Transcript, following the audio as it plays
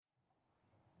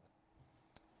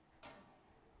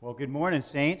Well, good morning,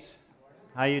 saints.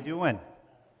 How you doing?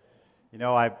 You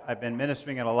know, I've been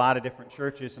ministering at a lot of different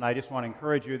churches, and I just want to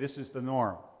encourage you, this is the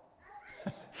norm.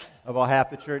 About half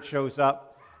the church shows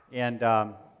up, and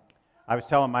I was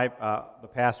telling the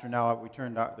pastor now, we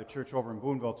turned the church over in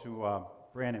Boonville to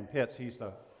Brandon Pitts. He's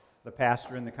the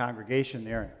pastor in the congregation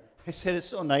there. And I said, it's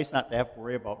so nice not to have to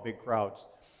worry about big crowds.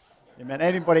 Amen.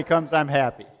 Anybody comes, I'm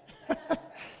happy.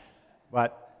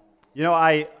 But, you know,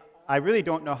 I really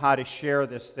don't know how to share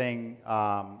this thing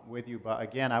with you, but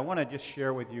again, I want to just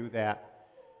share with you that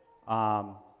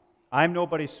I'm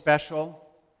nobody special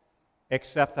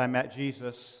except I met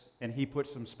Jesus and He put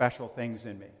some special things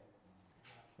in me.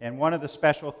 And one of the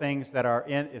special things that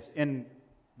is in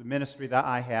the ministry that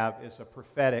I have is a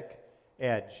prophetic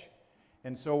edge.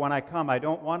 And so when I come, I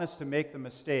don't want us to make the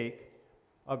mistake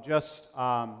of just,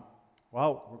 we're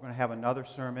going to have another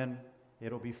sermon.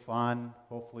 It'll be fun.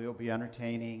 Hopefully it'll be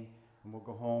entertaining. And we'll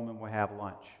go home and we'll have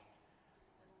lunch.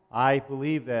 I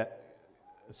believe that,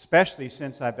 especially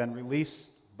since I've been released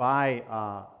by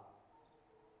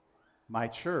my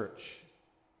church,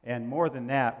 and more than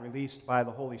that, released by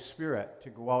the Holy Spirit to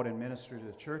go out and minister to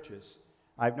the churches,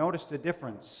 I've noticed a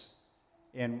difference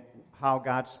in how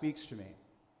God speaks to me.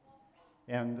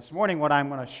 And this morning, what I'm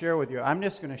going to share with you, I'm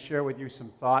just going to share with you some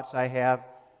thoughts I have.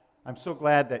 I'm so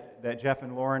glad that Jeff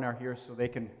and Lauren are here so they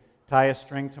can tie a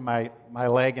string to my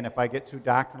leg, and if I get too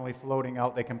doctrinally floating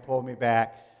out, they can pull me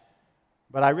back.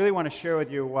 But I really want to share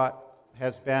with you what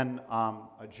has been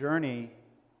a journey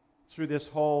through this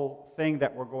whole thing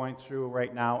that we're going through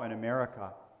right now in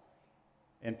America.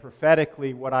 And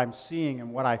prophetically, what I'm seeing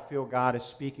and what I feel God is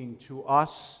speaking to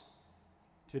us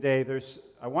today,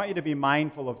 I want you to be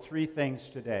mindful of three things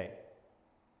today.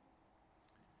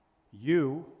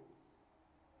 You,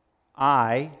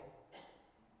 I,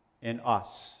 and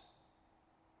us.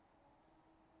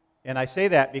 And I say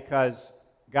that because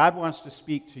God wants to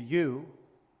speak to you,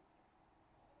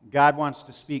 God wants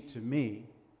to speak to me,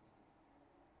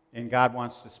 and God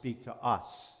wants to speak to us.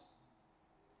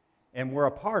 And we're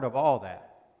a part of all that.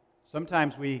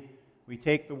 Sometimes we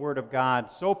take the Word of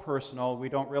God so personal, we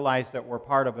don't realize that we're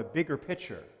part of a bigger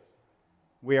picture.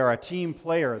 We are a team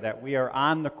player, that we are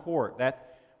on the court,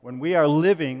 that when we are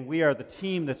living, we are the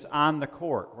team that's on the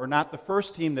court. We're not the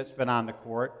first team that's been on the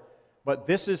court, but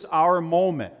this is our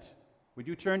moment. Would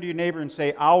you turn to your neighbor and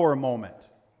say, our moment?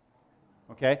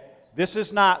 Okay? This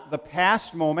is not the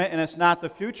past moment, and it's not the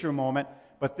future moment,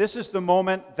 but this is the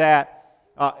moment that,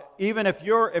 even if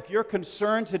you're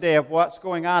concerned today of what's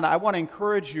going on, I want to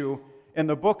encourage you, in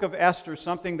the book of Esther,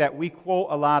 something that we quote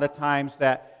a lot of times,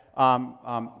 that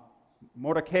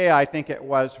Mordecai, I think it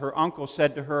was, her uncle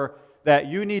said to her, that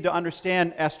you need to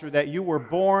understand, Esther, that you were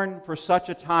born for such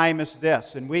a time as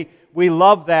this. And we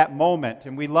love that moment,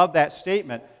 and we love that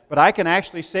statement. But I can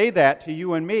actually say that to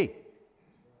you and me.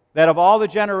 That of all the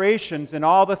generations and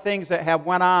all the things that have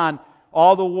went on,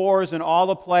 all the wars and all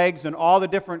the plagues and all the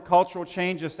different cultural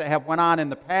changes that have went on in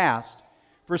the past,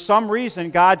 for some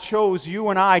reason God chose you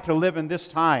and I to live in this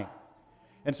time.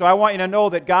 And so I want you to know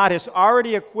that God has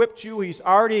already equipped you. He's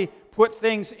already put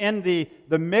things in the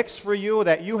mix for you,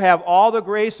 that you have all the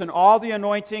grace and all the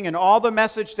anointing and all the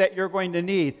message that you're going to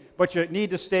need, but you need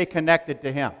to stay connected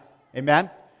to Him. Amen?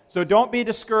 So don't be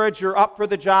discouraged. You're up for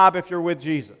the job if you're with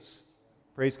Jesus.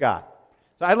 Praise God.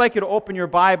 So I'd like you to open your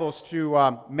Bibles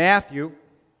to Matthew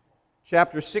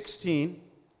chapter 16.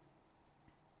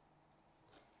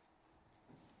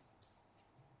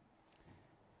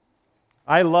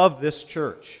 I love this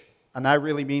church, and I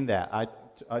really mean that.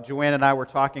 Joanne and I were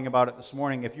talking about it this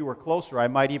morning. If you were closer, I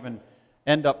might even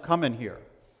end up coming here,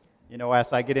 you know,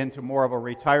 as I get into more of a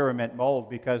retirement mold,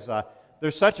 because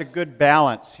there's such a good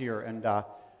balance here. And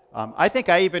I think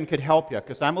I even could help you,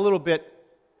 because I'm a little bit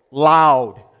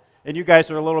loud, and you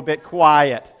guys are a little bit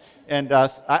quiet. And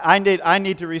I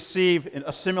need to receive and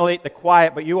assimilate the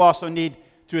quiet, but you also need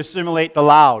to assimilate the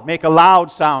loud. Make a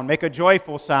loud sound, make a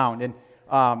joyful sound. And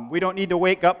we don't need to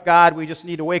wake up God, we just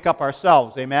need to wake up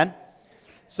ourselves. Amen?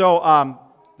 So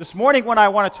this morning what I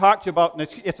want to talk to you about, and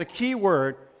it's a key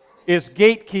word, is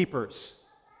gatekeepers.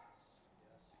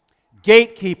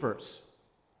 Gatekeepers.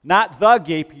 Not the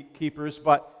gatekeepers,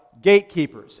 but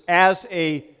gatekeepers. As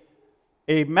a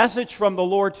message from the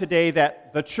Lord today,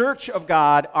 that the church of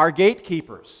God are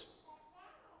gatekeepers.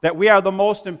 That we are the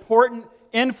most important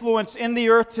influence in the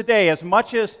earth today. As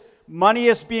much as money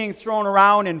is being thrown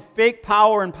around in fake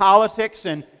power and politics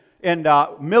and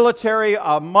military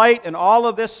might and all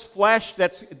of this flesh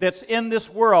that's in this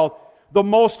world, the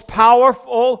most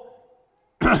powerful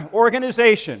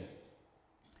organization,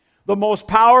 the most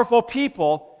powerful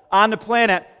people on the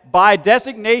planet by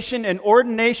designation and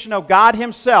ordination of God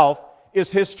Himself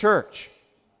is His church.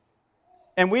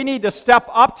 And we need to step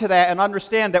up to that and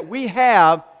understand that we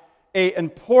have an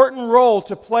important role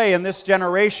to play in this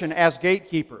generation as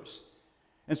gatekeepers.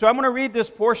 And so I'm going to read this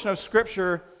portion of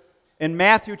Scripture in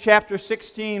Matthew chapter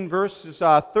 16, verses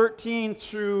 13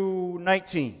 through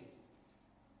 19.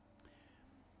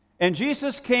 And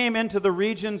Jesus came into the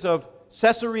regions of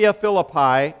Caesarea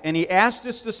Philippi, and He asked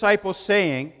His disciples,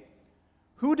 saying,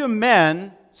 "Who do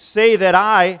men say that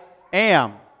I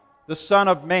am, the Son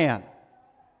of Man?"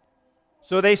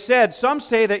 So they said, "Some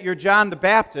say that you're John the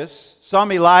Baptist,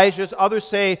 some Elijah, others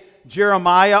say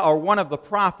Jeremiah or one of the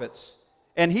prophets."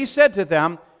 And He said to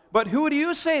them, "But who do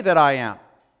you say that I am?"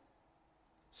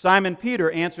 Simon Peter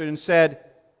answered and said,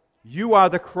 "You are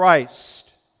the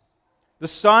Christ, the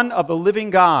Son of the living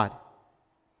God."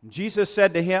 And Jesus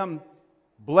said to him,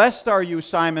 "Blessed are you,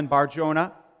 Simon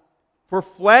Bar-Jonah, for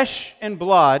flesh and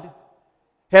blood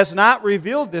has not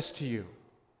revealed this to you,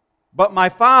 but my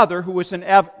Father who is in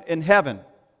heaven.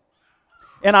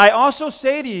 And I also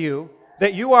say to you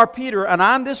that you are Peter, and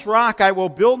on this rock I will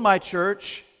build my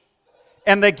church,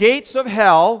 and the gates of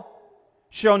hell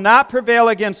shall not prevail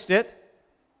against it.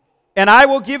 And I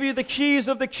will give you the keys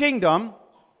of the kingdom,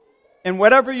 and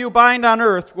whatever you bind on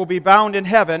earth will be bound in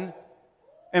heaven,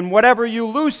 and whatever you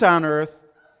loose on earth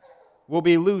will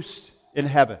be loosed in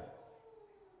heaven."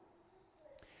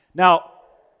 Now,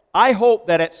 I hope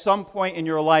that at some point in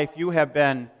your life you have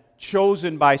been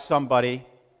chosen by somebody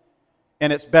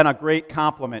and it's been a great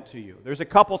compliment to you. There's a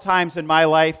couple times in my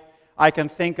life I can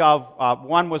think of.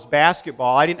 One was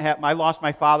basketball. I lost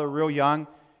my father real young,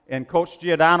 and Coach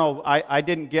Giordano,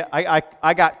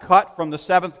 I got cut from the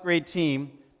 7th grade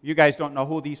team. You guys don't know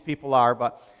who these people are,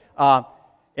 but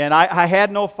and I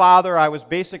had no father. I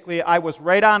was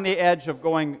right on the edge of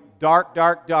going dark,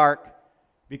 dark, dark,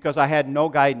 because I had no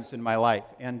guidance in my life.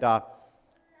 And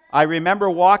I remember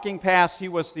walking past. He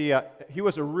was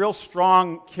a real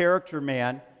strong character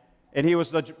man, and he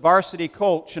was the varsity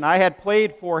coach. And I had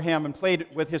played for him and played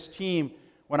with his team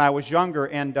when I was younger.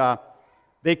 And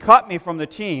they cut me from the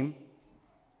team.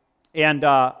 And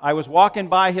I was walking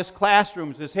by his classroom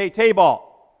and says, "Hey,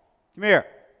 T-ball, come here.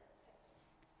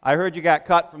 I heard you got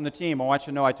cut from the team. I want you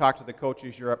to know I talked to the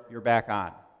coaches. You're back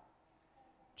on."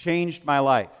 Changed my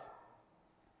life.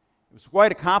 It was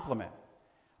quite a compliment.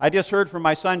 I just heard from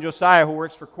my son Josiah, who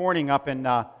works for Corning up in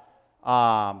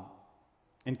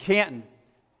Canton,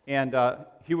 and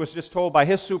he was just told by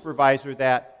his supervisor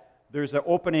that there's an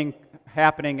opening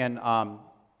happening in,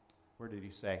 where did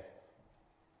he say?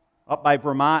 Up by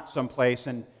Vermont someplace,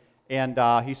 and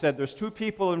he said, "There's 2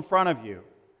 people in front of you,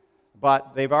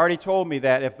 but they've already told me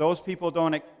that if those people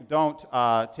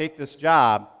don't take this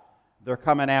job, they're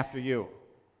coming after you.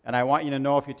 And I want you to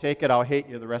know if you take it, I'll hate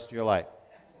you the rest of your life."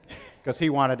 Because he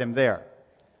wanted him there.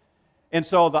 And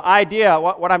so the idea,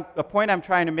 the point I'm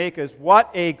trying to make is, what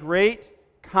a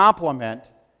great compliment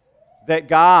that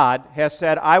God has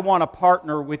said, "I want to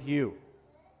partner with you.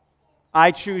 I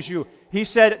choose you." He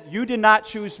said, "You did not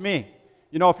choose me."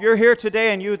 You know, if you're here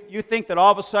today and you think that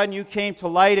all of a sudden you came to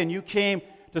light and you came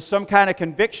to some kind of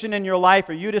conviction in your life,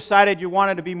 or you decided you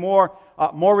wanted to be more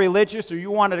religious, or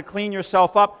you wanted to clean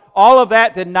yourself up, all of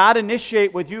that did not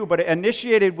initiate with you, but it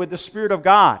initiated with the Spirit of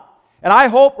God. And I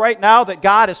hope right now that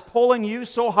God is pulling you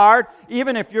so hard,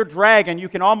 even if you're dragging, you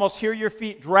can almost hear your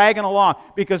feet dragging along,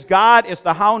 because God is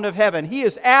the hound of heaven. He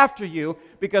is after you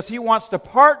because He wants to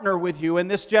partner with you in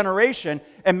this generation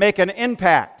and make an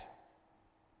impact.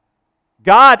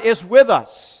 God is with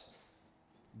us.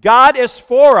 God is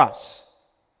for us.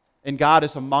 And God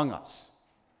is among us.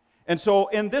 And so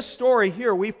in this story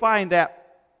here, we find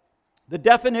that the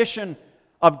definition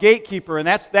of gatekeeper, and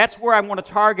that's where I want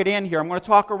to target in here. I'm going to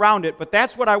talk around it, but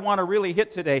that's what I want to really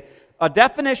hit today. A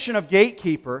definition of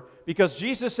gatekeeper, because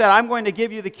Jesus said, "I'm going to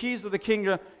give you the keys of the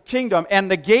kingdom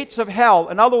and the gates of hell."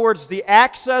 In other words, the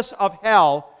access of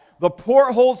hell, the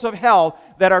portholes of hell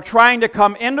that are trying to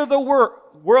come into the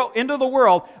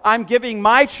world. I'm giving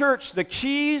my church the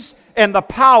keys and the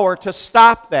power to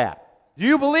stop that. Do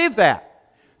you believe that?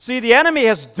 See, the enemy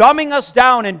is dumbing us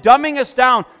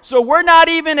down, so we're not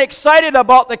even excited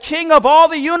about the King of all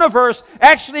the universe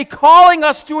actually calling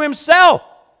us to Himself.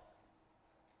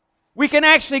 We can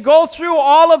actually go through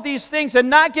all of these things and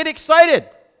not get excited.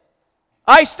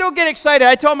 I still get excited.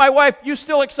 I tell my wife, "You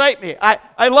still excite me.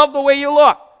 I love the way you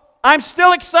look. I'm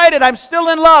still excited. I'm still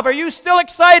in love. Are you still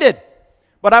excited?"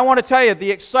 But I want to tell you, the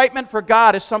excitement for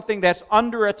God is something that's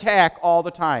under attack all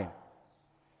the time.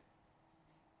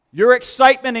 Your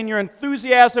excitement and your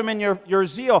enthusiasm and your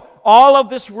zeal, all of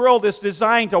this world is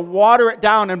designed to water it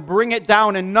down and bring it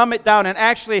down and numb it down and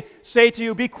actually say to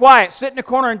you, be quiet, sit in the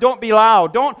corner and don't be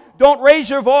loud. Don't raise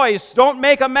your voice. Don't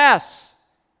make a mess.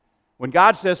 When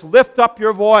God says, lift up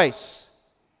your voice,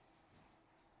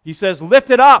 He says, lift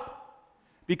it up.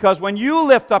 Because when you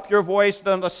lift up your voice,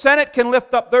 then the Senate can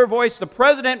lift up their voice, the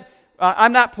president.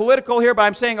 I'm not political here, but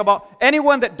I'm saying about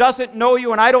anyone that doesn't know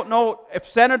you, and I don't know if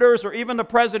senators or even the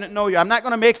president know you. I'm not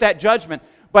going to make that judgment.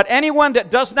 But anyone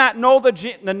that does not know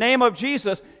the name of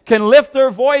Jesus can lift their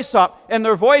voice up, and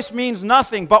their voice means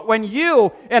nothing. But when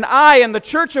you and I and the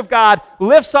church of God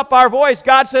lifts up our voice,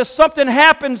 God says something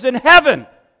happens in heaven.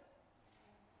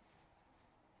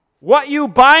 What you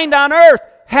bind on earth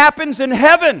happens in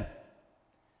heaven.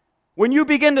 When you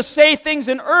begin to say things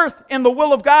in earth in the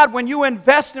will of God, when you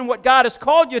invest in what God has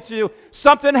called you to,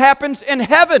 something happens in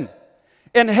heaven.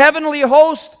 And heavenly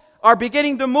hosts are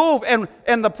beginning to move, and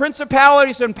the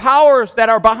principalities and powers that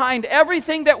are behind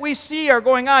everything that we see are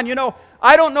going on. You know,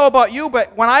 I don't know about you,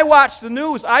 but when I watch the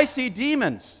news, I see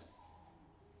demons.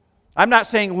 I'm not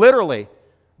saying literally,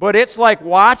 but it's like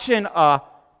watching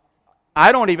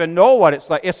I don't even know what it's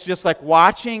like. It's just like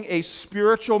watching a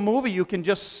spiritual movie. You can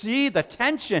just see the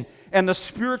tension and the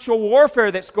spiritual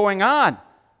warfare that's going on.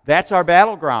 That's our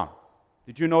battleground.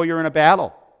 Did you know you're in a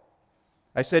battle?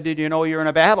 I said, did you know you're in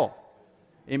a battle?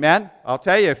 Amen? I'll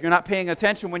tell you, if you're not paying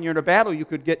attention when you're in a battle, you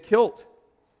could get killed.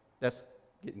 That's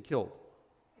getting killed.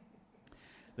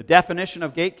 The definition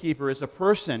of gatekeeper is a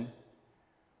person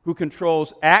who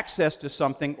controls access to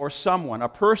something or someone. A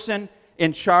person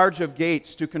in charge of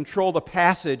gates to control the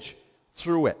passage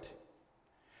through it.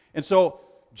 And so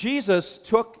Jesus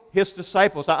took His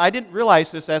disciples. I didn't realize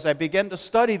this as I began to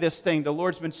study this thing. The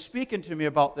Lord's been speaking to me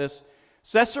about this.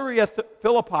 Caesarea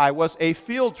Philippi was a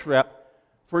field trip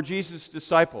for Jesus'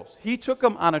 disciples. He took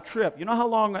them on a trip. You know how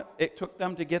long it took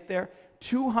them to get there?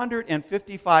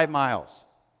 255 miles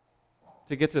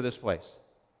to get to this place.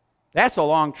 That's a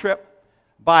long trip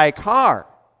by car.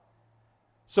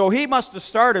 So he must have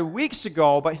started weeks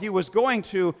ago, but he was going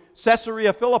to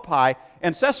Caesarea Philippi,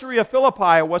 and Caesarea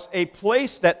Philippi was a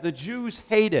place that the Jews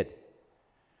hated.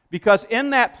 Because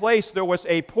in that place there was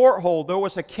a porthole, there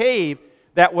was a cave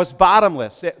that was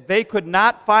bottomless. They could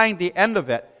not find the end of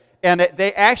it, and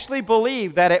they actually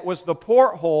believed that it was the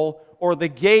porthole or the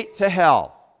gate to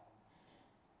hell.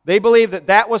 They believed that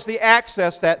that was the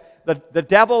access, that the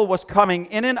devil was coming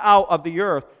in and out of the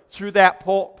earth through that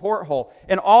porthole.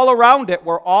 And all around it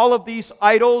were all of these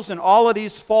idols and all of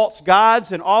these false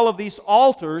gods and all of these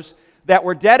altars that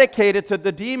were dedicated to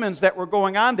the demons that were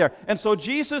going on there. And so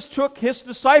Jesus took His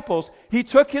disciples, He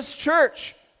took His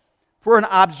church for an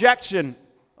object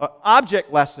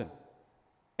lesson.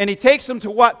 And He takes them to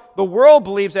what the world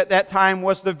believes at that time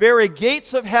was the very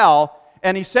gates of hell,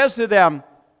 and He says to them,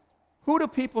 who do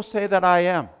people say that I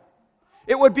am?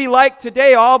 It would be like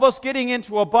today all of us getting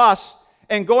into a bus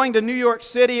and going to New York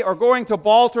City or going to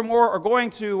Baltimore or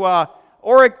going to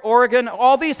Oregon,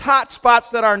 all these hot spots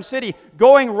that are in the city,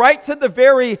 going right to the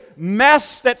very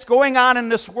mess that's going on in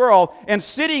this world and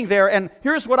sitting there. And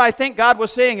here's what I think God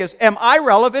was saying is, am I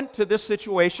relevant to this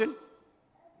situation?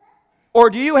 Or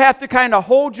do you have to kind of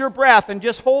hold your breath and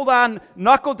just hold on,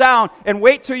 knuckle down, and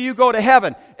wait till you go to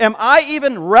heaven? Am I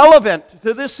even relevant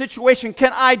to this situation?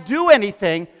 Can I do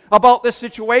anything about this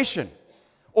situation?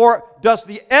 Or does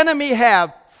the enemy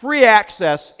have free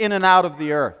access in and out of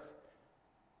the earth?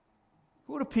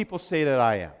 Who do people say that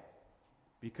I am?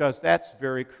 Because that's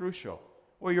very crucial.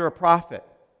 Well, you're a prophet.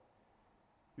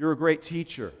 You're a great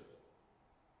teacher.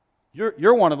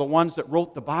 You're one of the ones that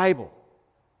wrote the Bible.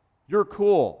 You're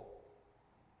cool.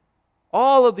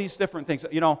 All of these different things.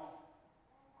 You know,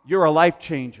 you're a life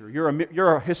changer.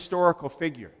 You're a historical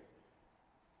figure.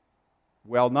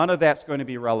 Well, none of that's going to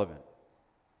be relevant.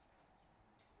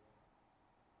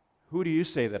 Who do you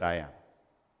say that I am?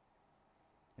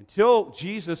 Until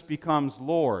Jesus becomes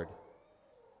Lord,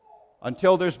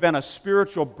 until there's been a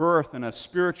spiritual birth and a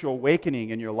spiritual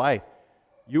awakening in your life,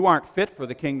 you aren't fit for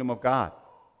the kingdom of God.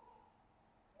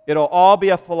 It'll all be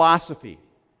a philosophy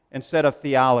instead of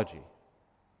theology.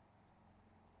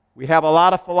 We have a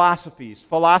lot of philosophies.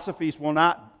 Philosophies will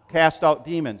not cast out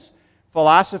demons.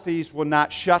 Philosophies will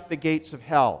not shut the gates of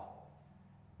hell.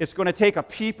 It's going to take a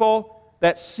people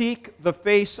that seek the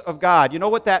face of God. You know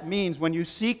what that means when you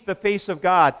seek the face of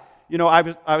God? You know, I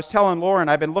was telling Lauren,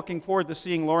 I've been looking forward to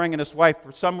seeing Lauren and his wife.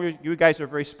 For some reason, you guys are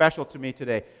very special to me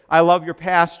today. I love your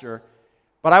pastor,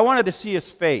 but I wanted to see his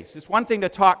face. It's one thing to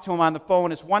talk to him on the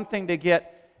phone. It's one thing to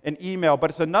get an email,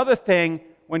 but it's another thing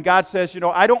when God says, you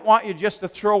know, I don't want you just to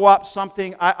throw up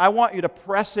something. I want you to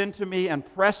press into me and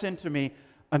press into me.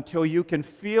 until you can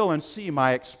feel and see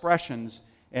my expressions,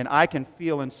 and I can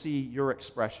feel and see your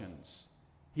expressions.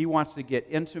 He wants to get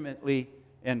intimately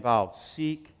involved.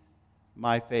 Seek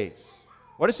my face.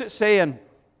 What does it say in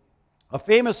a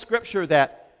famous scripture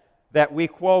that we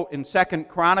quote in 2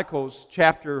 Chronicles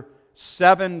chapter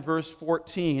 7, verse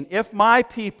 14? If my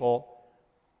people,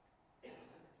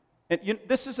 and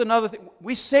this is another thing,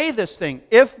 we say this thing,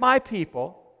 if my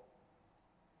people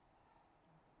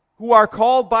who are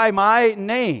called by my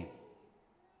name.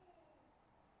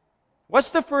 What's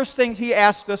the first thing he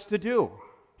asked us to do?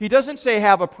 He doesn't say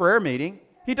have a prayer meeting.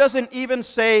 He doesn't even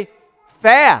say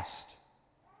fast.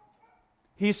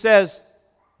 He says,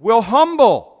 will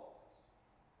humble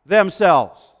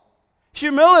themselves.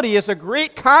 Humility is a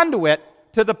great conduit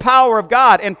to the power of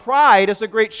God, and pride is a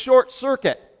great short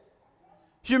circuit.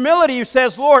 Humility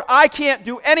says, Lord, I can't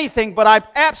do anything, but I'm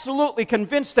absolutely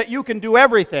convinced that you can do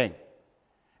everything.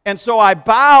 And so I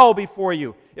bow before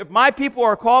you. If my people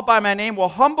are called by my name will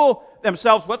humble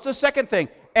themselves, what's the second thing?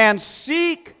 And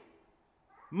seek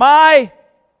my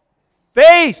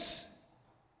face.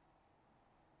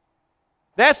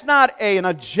 That's not an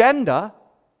agenda.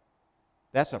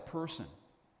 That's a person.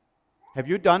 Have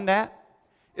you done that?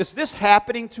 Is this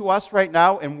happening to us right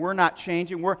now and we're not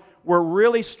changing? We're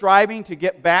really striving to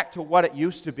get back to what it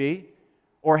used to be?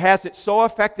 Or has it so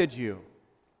affected you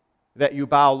that you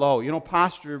bow low? You know,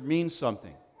 posture means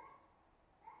something.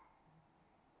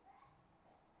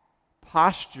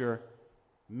 Posture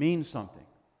means something.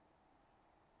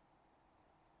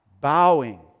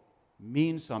 Bowing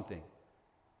means something.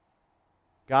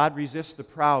 God resists the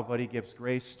proud, but He gives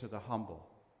grace to the humble.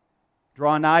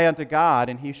 Draw nigh unto God,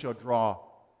 and He shall draw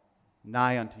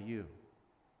nigh unto you.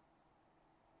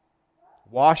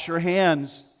 Wash your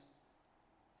hands.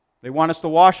 They want us to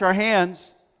wash our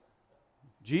hands.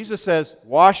 Jesus says,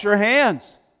 wash your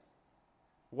hands.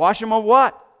 Wash them of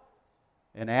what?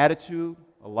 An attitude,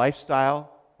 a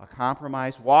lifestyle, a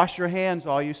compromise. Wash your hands,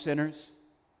 all you sinners.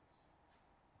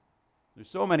 There's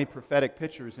so many prophetic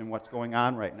pictures in what's going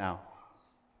on right now.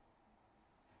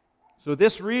 So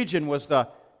this region was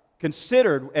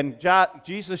considered, and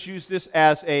Jesus used this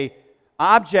as a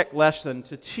object lesson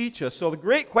to teach us. So the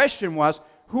great question was,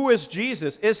 who is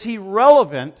Jesus? Is He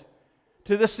relevant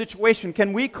to this situation?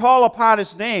 Can we call upon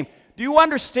His name? Do you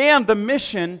understand the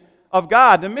mission of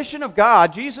God? The mission of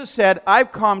God, Jesus said,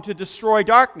 I've come to destroy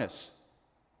darkness.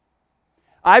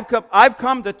 I've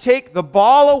come to take the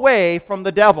ball away from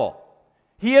the devil.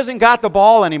 He hasn't got the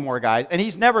ball anymore, guys, and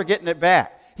he's never getting it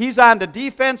back. He's on the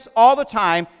defense all the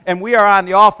time, and we are on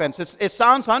the offense. It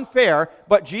sounds unfair,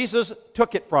 but Jesus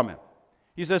took it from him.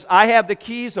 He says, I have the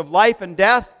keys of life and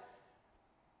death.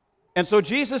 And so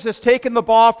Jesus has taken the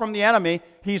ball from the enemy.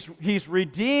 He's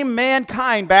redeemed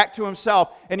mankind back to Himself.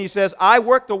 And He says, I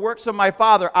work the works of my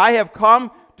Father. I have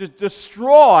come to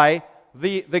destroy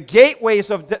the gateways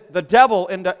of the devil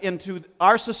into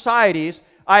our societies.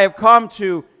 I have come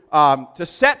to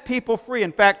set people free.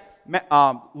 In fact,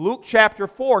 Luke chapter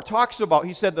 4 talks about,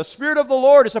 he said, the Spirit of the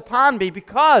Lord is upon me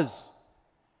because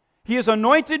He has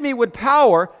anointed me with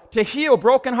power to heal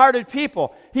brokenhearted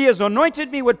people. He has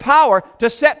anointed me with power to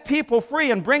set people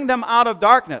free and bring them out of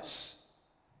darkness.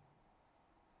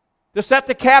 To set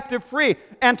the captive free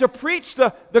and to preach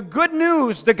the good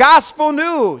news, the gospel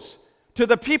news to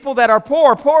the people that are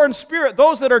poor in spirit,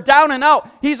 those that are down and out.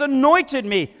 He's anointed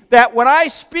me that when I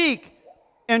speak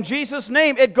in Jesus'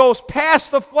 name, it goes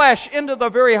past the flesh into the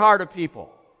very heart of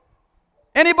people.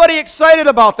 Anybody excited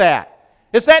about that?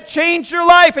 Has that changed your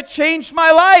life? It changed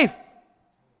my life.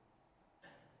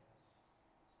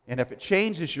 And if it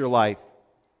changes your life,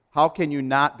 how can you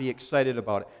not be excited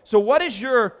about it? So what is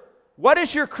your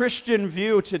Christian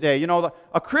view today? You know,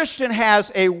 a Christian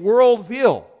has a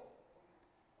worldview.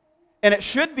 And it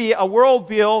should be a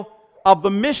worldview of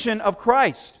the mission of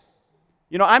Christ.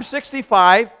 You know, I'm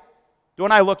 65.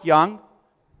 Don't I look young?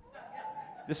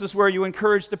 This is where you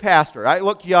encourage the pastor. I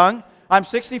look young. I'm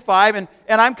 65, and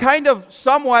I'm kind of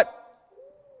somewhat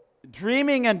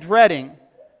dreaming and dreading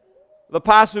the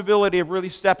possibility of really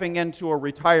stepping into a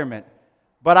retirement.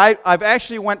 But I've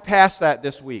actually went past that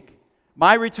this week.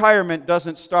 My retirement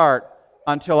doesn't start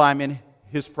until I'm in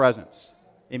His presence.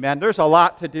 Amen. There's a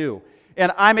lot to do.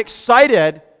 And I'm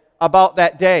excited about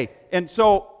that day. And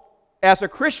so, as a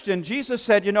Christian, Jesus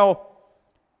said, you know,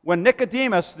 when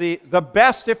Nicodemus, the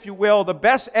best, if you will, the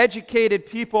best educated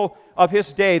people of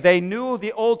his day, they knew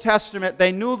the Old Testament,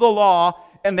 they knew the law,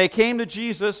 and they came to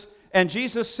Jesus, and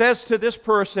Jesus says to this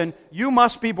person, you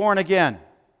must be born again.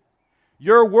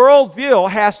 Your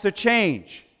worldview has to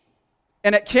change.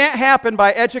 And it can't happen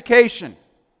by education.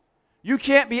 You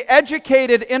can't be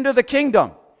educated into the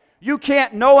kingdom. You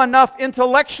can't know enough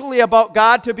intellectually about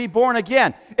God to be born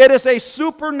again. It is a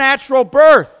supernatural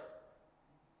birth.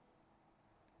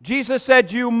 Jesus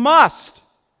said you must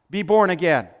be born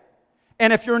again.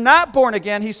 And if you're not born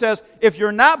again, he says, if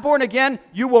you're not born again,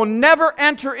 you will never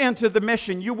enter into the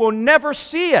mission. You will never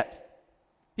see it.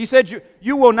 He said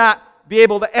you will not be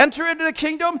able to enter into the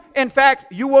kingdom. In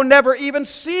fact, you will never even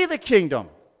see the kingdom.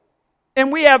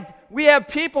 And we have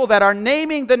people that are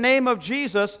naming the name of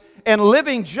Jesus and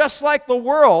living just like the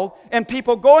world, and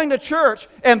people going to church,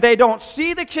 and they don't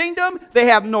see the kingdom, they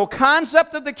have no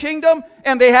concept of the kingdom,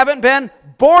 and they haven't been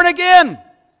born again.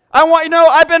 I want you to know,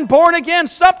 I've been born again.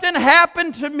 Something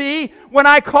happened to me when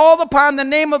I called upon the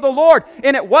name of the Lord,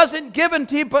 and it wasn't given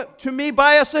to me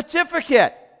by a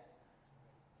certificate.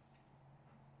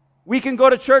 We can go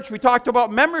to church. We talked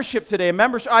about membership today.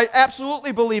 I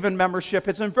absolutely believe in membership.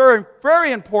 It's very,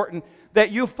 very important that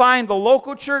you find the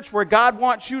local church where God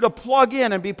wants you to plug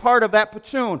in and be part of that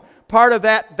platoon, part of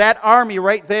that army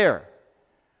right there.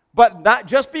 But not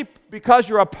just because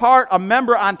you're a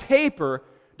member on paper.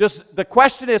 The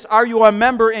question is, are you a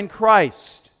member in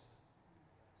Christ?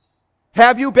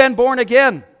 Have you been born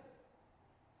again?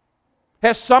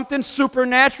 Has something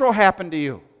supernatural happened to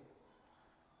you?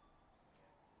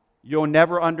 You'll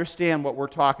never understand what we're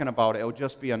talking about. It'll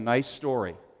just be a nice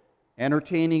story,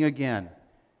 entertaining again.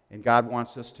 And God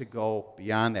wants us to go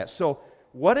beyond that. So,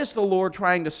 what is the Lord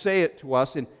trying to say it to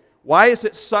us, and why is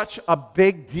it such a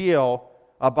big deal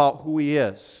about who He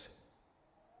is?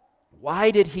 Why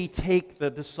did He take the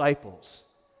disciples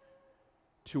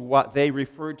to what they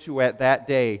referred to at that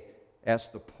day as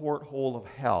the porthole of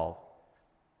hell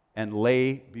and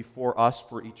lay before us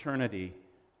for eternity?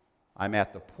 I'm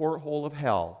at the porthole of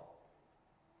hell.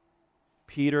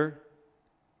 Peter,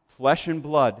 flesh and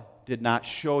blood did not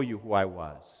show you who I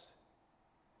was.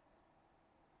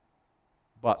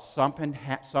 But something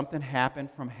happened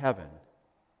from heaven.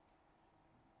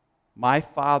 My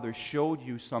Father showed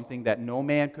you something that no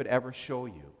man could ever show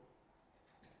you.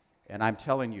 And I'm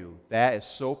telling you, that is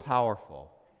so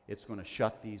powerful, it's going to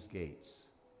shut these gates.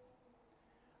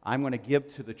 I'm going to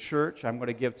give to the church, I'm going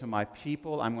to give to my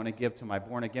people, I'm going to give to my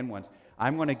born-again ones.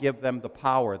 I'm going to give them the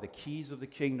power, the keys of the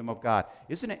kingdom of God.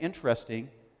 Isn't it interesting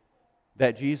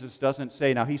that Jesus doesn't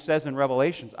say, now He says in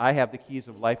Revelations, I have the keys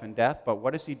of life and death, but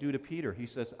what does He do to Peter? He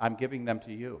says, I'm giving them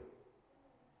to you.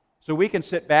 So we can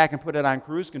sit back and put it on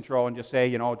cruise control and just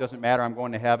say, it doesn't matter, I'm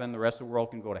going to heaven, the rest of the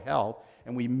world can go to hell,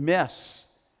 and we miss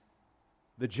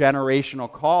the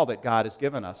generational call that God has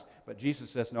given us. But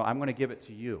Jesus says, no, I'm going to give it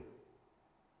to you.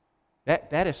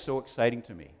 That is so exciting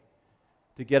to me,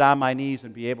 to get on my knees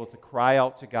and be able to cry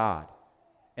out to God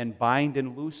and bind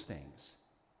and loose things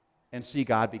and see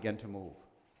God begin to move.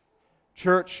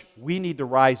 Church, we need to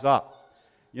rise up.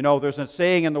 There's a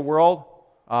saying in the world,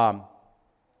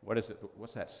 what is it?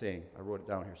 What's that saying? I wrote it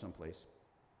down here someplace.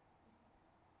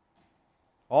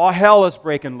 All hell is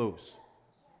breaking loose.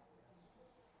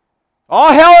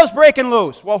 All hell is breaking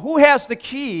loose. Well, who has the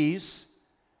keys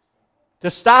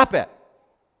to stop it?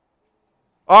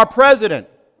 Our president,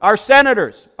 our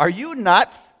senators. Are you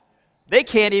nuts? They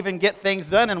can't even get things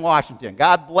done in Washington.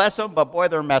 God bless them, but boy,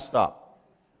 they're messed up.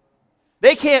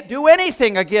 They can't do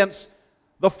anything against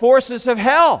the forces of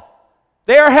hell.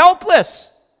 They are helpless.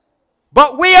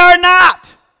 But we are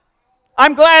not.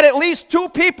 I'm glad at least 2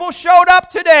 people showed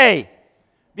up today.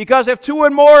 Because if 2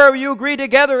 and more of you agree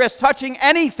together as touching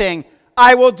anything,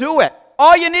 I will do it.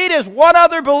 All you need is one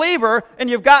other believer, and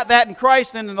you've got that in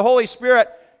Christ and in the Holy Spirit.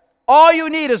 All you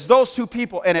need is those 2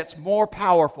 people, and it's more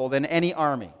powerful than any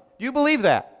army. Do you believe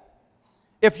that?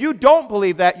 If you don't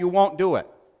believe that, you won't do it.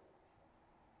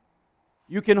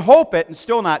 You can hope it and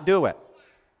still not do it.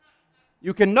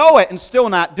 You can know it and still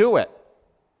not do it.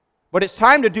 But it's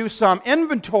time to do some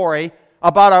inventory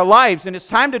about our lives, and it's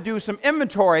time to do some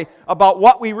inventory about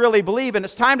what we really believe, and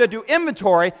it's time to do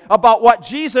inventory about what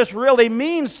Jesus really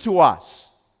means to us.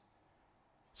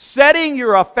 Setting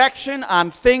your affection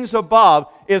on things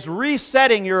above is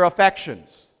resetting your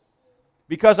affections.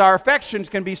 Because our affections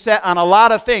can be set on a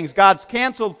lot of things. God's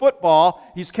canceled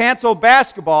football, He's canceled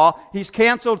basketball, He's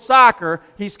canceled soccer,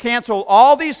 He's canceled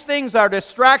all these things are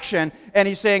distraction, and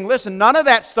He's saying, listen, none of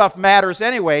that stuff matters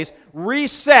anyways.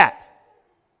 Reset.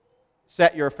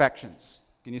 Set your affections.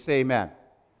 Can you say amen?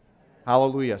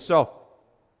 Hallelujah. So,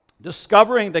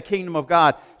 discovering the kingdom of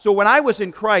God. So when I was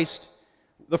in Christ,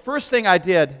 the first thing I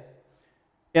did,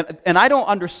 and I don't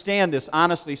understand this,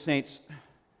 honestly, saints,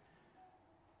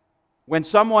 when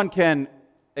someone can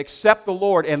accept the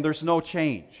Lord and there's no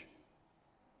change.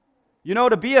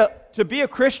 To be a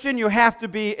Christian, you have to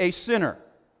be a sinner.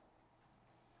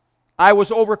 I was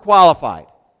overqualified.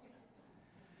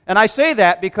 And I say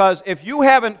that because if you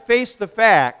haven't faced the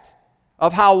fact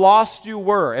of how lost you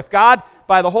were, if God,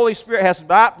 by the Holy Spirit, has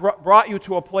not brought you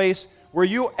to a place where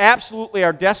you absolutely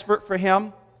are desperate for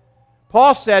Him,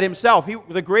 Paul said himself,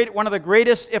 one of the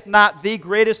greatest, if not the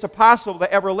greatest apostle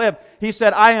that ever lived, he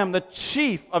said, I am the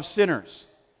chief of sinners.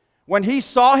 When he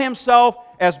saw himself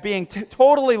as being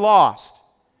totally lost,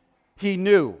 he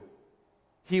knew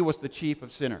he was the chief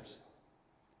of sinners.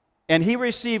 And he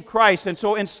received Christ. And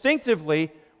so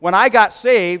instinctively, when I got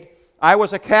saved, I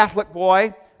was a Catholic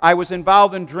boy. I was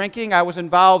involved in drinking. I was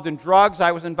involved in drugs.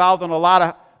 I was involved in a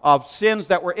lot of sins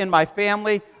that were in my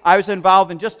family. I was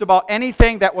involved in just about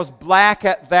anything that was black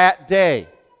at that day.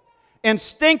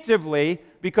 Instinctively,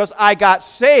 because I got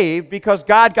saved, because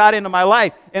God got into my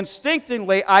life,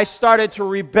 instinctively I started to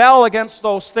rebel against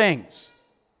those things.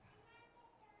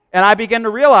 And I began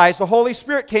to realize the Holy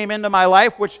Spirit came into my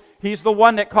life, which He's the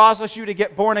one that causes you to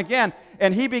get born again,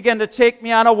 and He began to take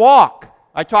me on a walk.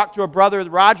 I talked to a brother,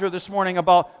 Roger, this morning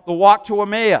about the walk to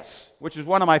Emmaus, which is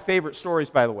one of my favorite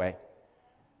stories, by the way.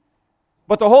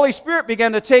 But the Holy Spirit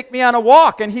began to take me on a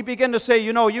walk, and He began to say,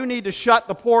 you need to shut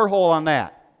the porthole on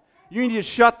that. You need to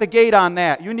shut the gate on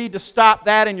that. You need to stop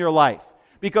that in your life.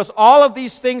 Because all of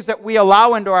these things that we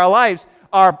allow into our lives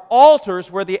are altars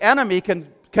where the enemy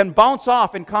can bounce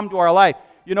off and come to our life.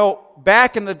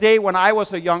 Back in the day when I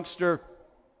was a youngster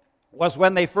was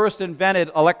when they first invented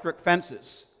electric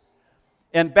fences.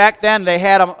 And back then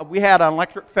we had an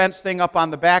electric fence thing up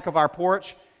on the back of our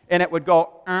porch, and it would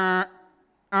go, I'm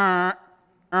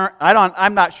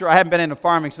not sure. I haven't been into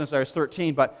farming since I was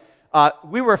 13, but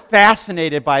we were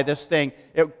fascinated by this thing.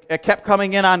 It kept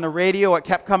coming in on the radio. It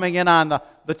kept coming in on the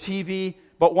TV.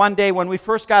 But one day when we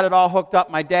first got it all hooked up,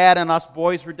 my dad and us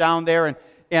boys were down there,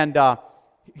 and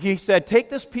he said, take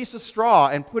this piece of straw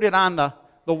and put it on the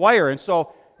wire. And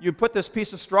so you put this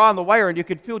piece of straw on the wire, and you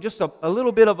could feel just a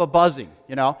little bit of a buzzing,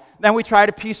 Then we tried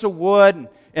a piece of wood,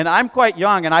 and I'm quite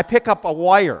young, and I pick up a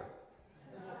wire.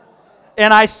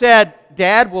 And I said,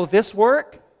 Dad, will this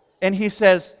work? And he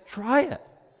says, try it.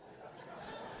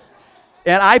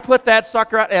 And I put that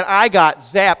sucker out, and I got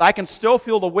zapped. I can still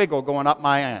feel the wiggle going up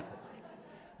my end.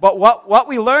 But what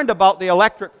we learned about the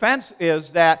electric fence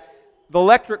is that the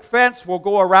electric fence will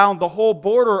go around the whole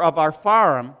border of our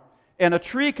farm, and a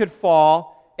tree could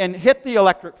fall and hit the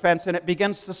electric fence, and it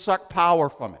begins to suck power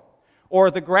from it. Or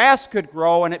the grass could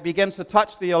grow, and it begins to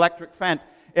touch the electric fence.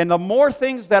 And the more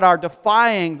things that are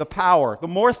defying the power, the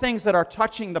more things that are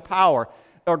touching the power,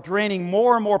 are draining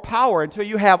more and more power until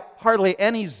you have hardly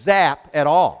any zap at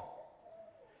all.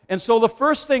 And so the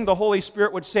first thing the Holy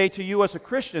Spirit would say to you as a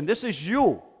Christian, this is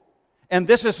you, and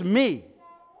this is me,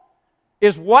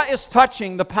 is what is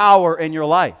touching the power in your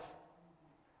life.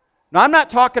 Now, I'm not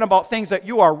talking about things that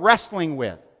you are wrestling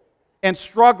with and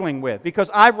struggling with, because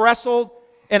I've wrestled,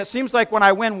 and it seems like when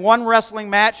I win one wrestling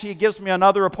match, He gives me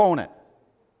another opponent.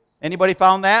 Anybody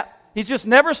found that? He's just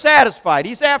never satisfied.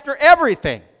 He's after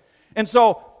everything. And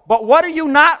so, but what are you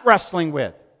not wrestling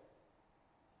with?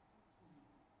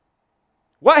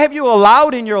 What have you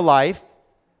allowed in your life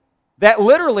that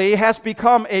literally has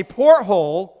become a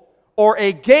porthole or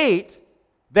a gate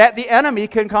that the enemy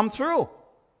can come through?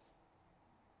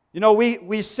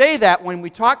 We say that when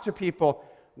we talk to people.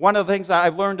 One of the things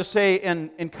I've learned to say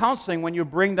in counseling when you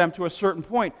bring them to a certain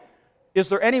point, is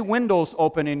there any windows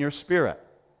open in your spirit?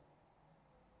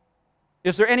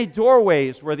 Is there any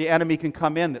doorways where the enemy can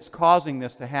come in that's causing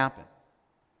this to happen?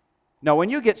 Now,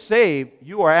 when you get saved,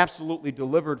 you are absolutely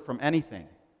delivered from anything.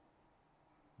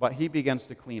 But He begins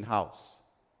to clean house.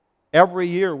 Every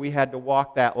year we had to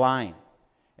walk that line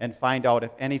and find out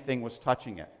if anything was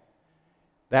touching it.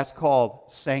 That's called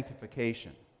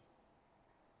sanctification.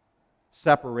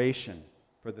 Separation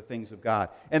for the things of God.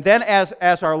 And then as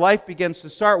our life begins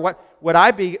to start, what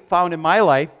I found in my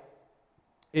life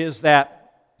is that,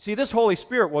 see, this Holy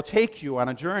Spirit will take you on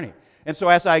a journey. And so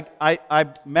as I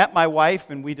met my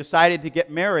wife and we decided to get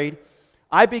married,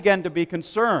 I began to be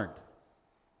concerned.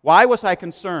 Why was I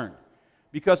concerned?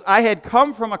 Because I had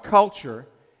come from a culture,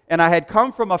 and I had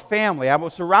come from a family. I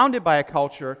was surrounded by a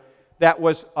culture that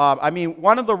was,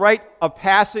 one of the rite of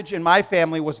passage in my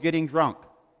family was getting drunk.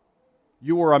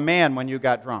 You were a man when you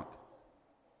got drunk.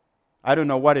 I don't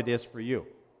know what it is for you.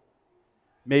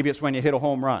 Maybe it's when you hit a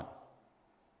home run.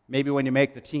 Maybe when you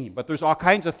make the team. But there's all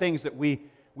kinds of things that we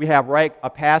have rite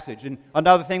of passage. And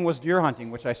another thing was deer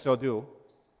hunting, which I still do.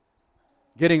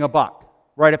 Getting a buck,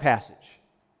 rite of passage.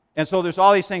 And so there's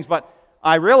all these things. But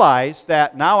I realized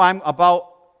that now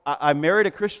I married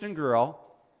a Christian girl.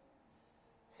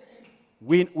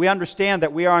 We understand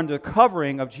that we are under the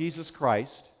covering of Jesus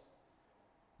Christ.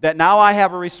 that now I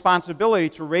have a responsibility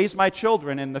to raise my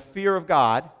children in the fear of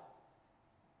God,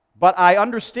 but I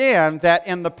understand that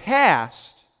in the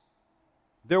past,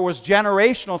 there was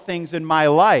generational things in my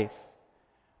life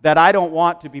that I don't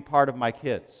want to be part of my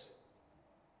kids.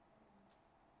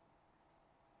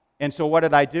 And so what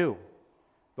did I do?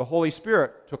 The Holy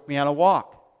Spirit took me on a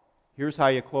walk. Here's how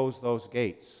you close those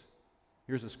gates.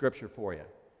 Here's a scripture for you.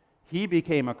 He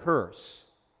became a curse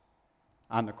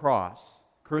on the cross.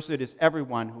 Cursed is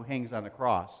everyone who hangs on the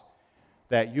cross,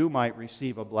 that you might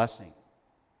receive a blessing.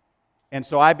 And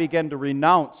so I began to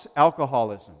renounce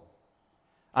alcoholism.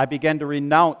 I began to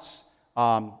renounce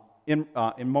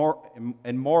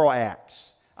immoral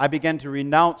acts. I began to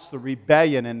renounce the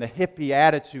rebellion and the hippie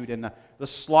attitude and the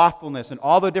slothfulness and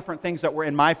all the different things that were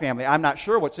in my family. I'm not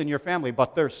sure what's in your family,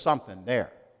 but there's something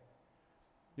there.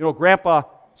 You know, Grandpa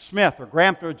Smith or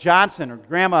Grandpa Johnson or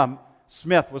Grandma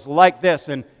Smith was like this,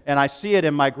 and I see it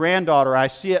in my granddaughter, I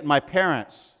see it in my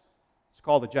parents. It's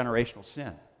called a generational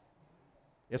sin.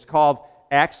 It's called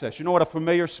access. You know what a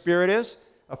familiar spirit is?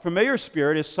 A familiar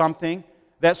spirit is something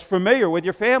that's familiar with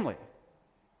your family.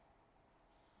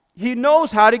 He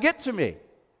knows how to get to me.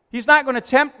 He's not going to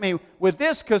tempt me with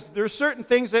this because there's certain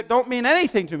things that don't mean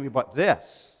anything to me, but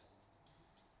this.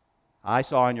 I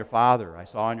saw in your father, I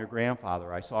saw in your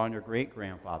grandfather, I saw in your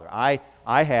great-grandfather. I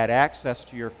had access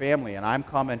to your family, and I'm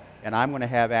coming, and I'm going to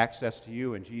have access to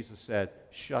you. And Jesus said,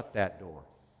 shut that door.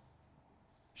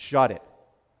 Shut it.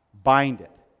 Bind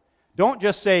it. Don't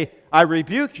just say, I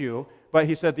rebuke you, but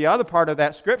he said the other part of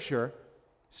that scripture,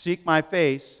 seek my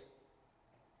face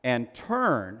and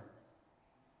turn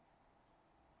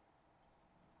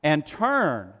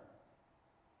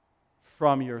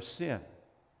from your sin.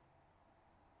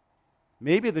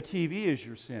 Maybe the TV is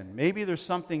your sin. Maybe there's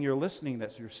something you're listening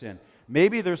that's your sin.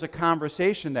 Maybe there's a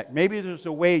conversation maybe there's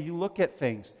a way you look at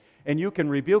things. And you can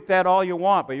rebuke that all you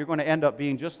want, but you're going to end up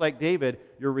being just like David.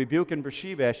 You're rebuking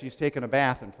Bathsheba as she's taking a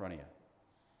bath in front of you.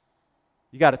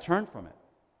 You got to turn from it.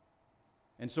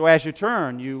 And so as you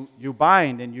turn, you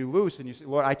bind and you loose and you say,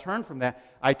 Lord, I turn from that.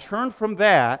 I turn from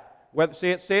that.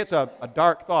 Say it's a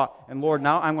dark thought. And Lord,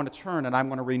 now I'm going to turn and I'm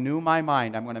going to renew my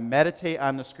mind. I'm going to meditate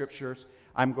on the Scriptures.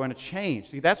 I'm going to change.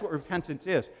 See, that's what repentance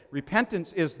is.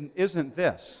 Repentance isn't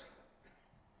this.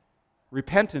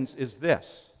 Repentance is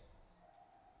this.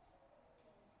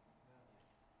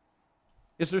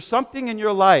 Is there something in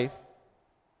your life?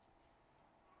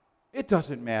 It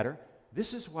doesn't matter.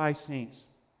 This is why, saints,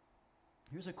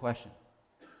 here's a question.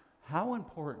 How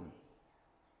important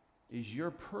is your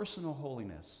personal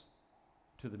holiness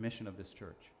to the mission of this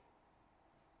church?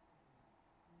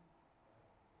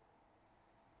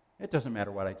 It doesn't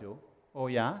matter what I do. Oh,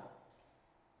 yeah?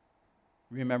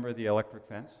 Remember the electric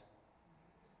fence?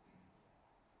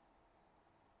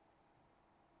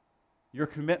 Your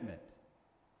commitment,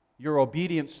 your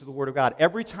obedience to the Word of God.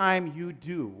 Every time you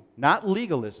do, not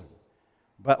legalism,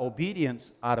 but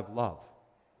obedience out of love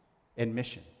and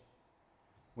mission.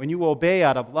 When you obey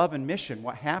out of love and mission,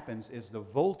 what happens is the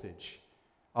voltage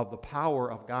of the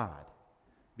power of God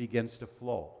begins to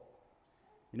flow.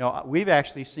 You know, we've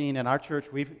actually seen in our church,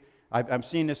 I'm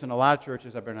seeing this in a lot of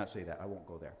churches. I better not say that. I won't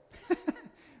go there.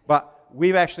 But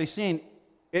we've actually seen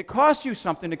it costs you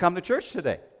something to come to church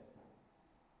today.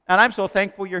 And I'm so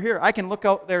thankful you're here. I can look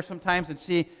out there sometimes and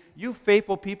see you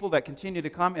faithful people that continue to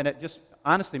come, and it just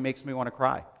honestly makes me want to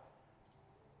cry.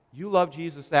 You love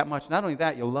Jesus that much. Not only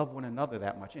that, you love one another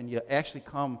that much, and you actually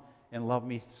come and love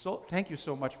me. So thank you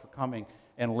so much for coming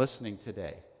and listening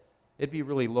today. It'd be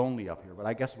really lonely up here, but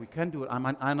I guess we can do it. I'm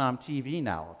on TV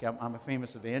now. Okay? I'm a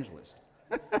famous evangelist.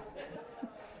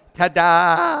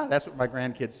 Ta-da! That's what my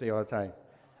grandkids say all the time.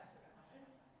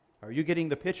 Are you getting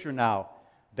the picture now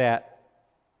that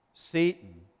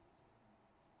Satan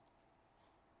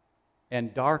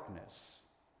and darkness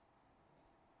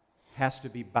has to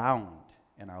be bound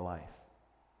in our life?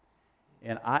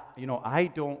 And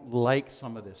I don't like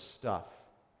some of this stuff,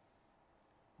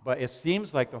 but it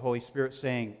seems like the Holy Spirit's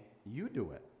saying, you do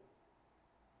it.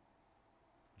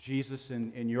 Jesus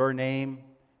in your name,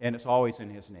 and it's always in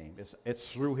His name. It's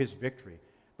through His victory.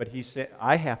 But He said,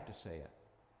 I have to say it.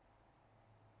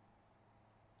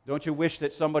 Don't you wish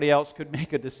that somebody else could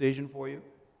make a decision for you?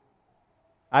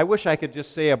 I wish I could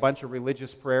just say a bunch of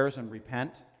religious prayers and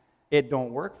repent. It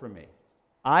don't work for me.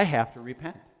 I have to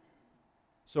repent.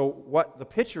 So what the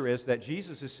picture is that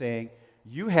Jesus is saying,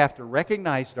 you have to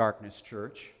recognize darkness,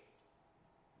 church,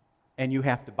 and you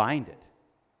have to bind it.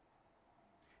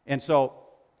 And so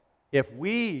if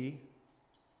we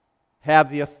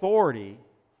have the authority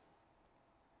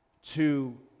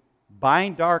to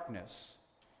bind darkness,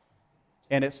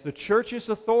 and it's the church's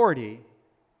authority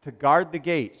to guard the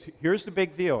gates. Here's the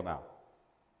big deal now.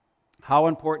 How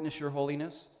important is your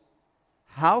holiness?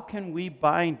 How can we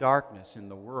bind darkness in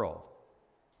the world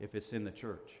if it's in the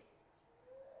church?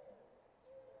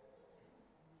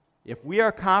 If we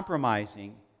are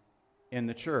compromising in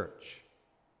the church,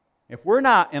 if we're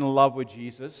not in love with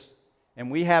Jesus, and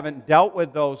we haven't dealt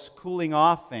with those cooling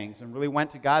off things and really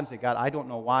went to God and said, God, I don't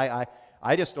know why,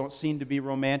 I just don't seem to be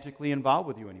romantically involved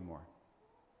with you anymore.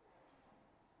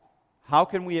 How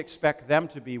can we expect them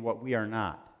to be what we are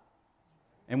not?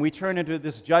 And we turn into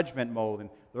this judgment mode, and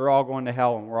they're all going to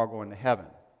hell and we're all going to heaven.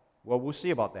 Well, we'll see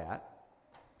about that.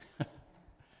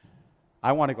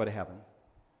 I want to go to heaven.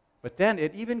 But then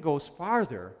it even goes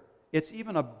farther. It's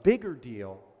even a bigger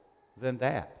deal than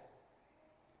that.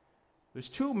 There's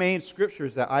two main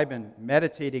scriptures that I've been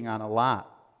meditating on a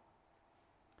lot.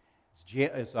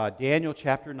 It's Daniel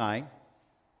chapter 9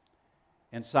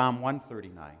 and Psalm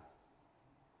 139.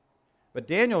 But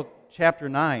Daniel chapter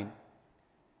 9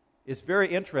 is very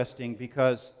interesting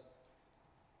because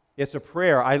it's a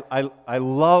prayer. I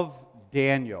love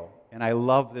Daniel, and I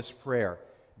love this prayer.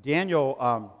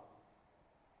 Daniel,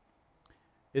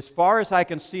 as far as I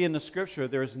can see in the Scripture,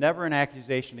 there is never an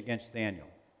accusation against Daniel.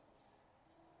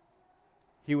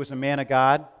 He was a man of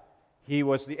God. He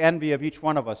was the envy of each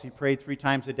one of us. He prayed 3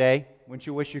 times a day. Wouldn't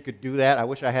you wish you could do that? I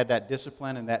wish I had that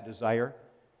discipline and that desire.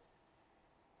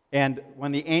 And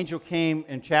when the angel came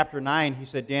in chapter 9, he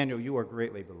said, Daniel, you are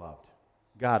greatly beloved.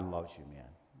 God loves you,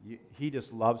 man. He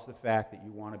just loves the fact that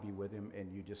you want to be with him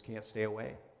and you just can't stay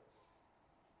away.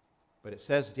 But it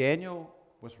says Daniel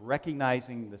was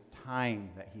recognizing the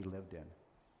time that he lived in.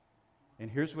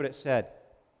 And here's what it said.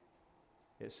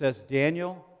 It says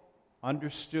Daniel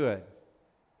understood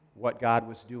what God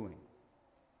was doing.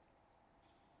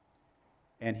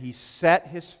 And he set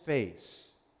his face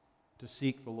to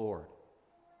seek the Lord.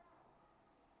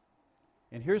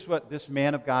 And here's what this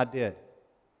man of God did.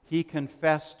 He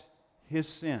confessed his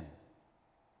sin.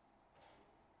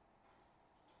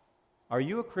 Are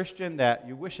you a Christian that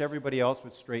you wish everybody else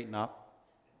would straighten up?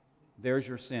 There's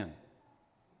your sin.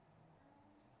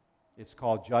 It's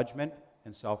called judgment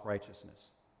and self-righteousness.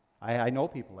 I know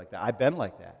people like that. I've been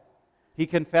like that. He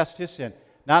confessed his sin.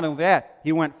 Not only that,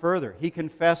 he went further. He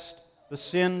confessed the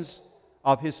sins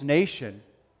of his nation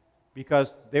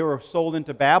because they were sold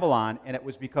into Babylon, and it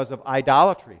was because of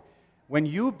idolatry. When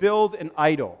you build an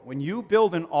idol, when you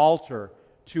build an altar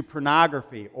to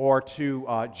pornography or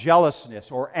to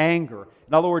jealousness or anger,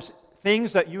 in other words,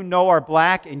 things that you know are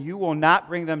black and you will not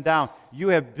bring them down, you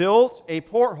have built a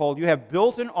porthole, you have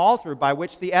built an altar by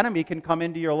which the enemy can come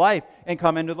into your life and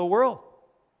come into the world.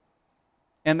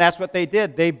 And that's what they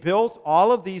did. They built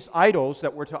all of these idols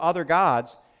that were to other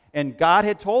gods, and God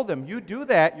had told them, you do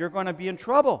that, you're going to be in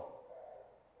trouble.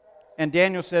 And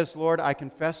Daniel says, Lord, I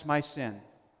confess my sin,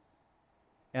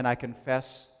 and I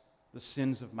confess the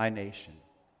sins of my nation.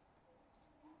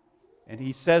 And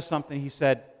he says something, he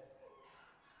said,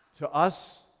 to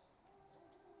us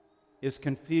is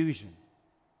confusion,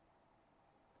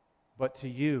 but to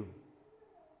you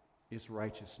is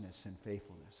righteousness and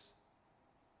faithfulness.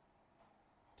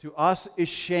 To us is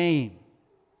shame.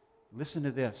 Listen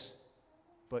to this.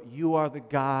 But you are the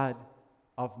God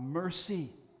of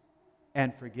mercy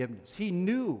and forgiveness. He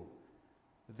knew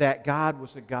that God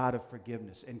was a God of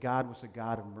forgiveness and God was a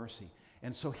God of mercy.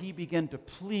 And so he began to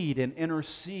plead and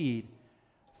intercede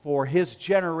for his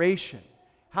generation.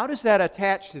 How does that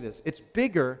attach to this? It's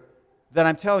bigger than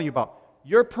I'm telling you about.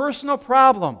 Your personal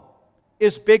problem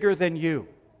is bigger than you.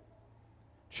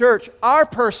 Church, our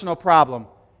personal problem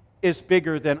is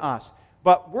bigger than us.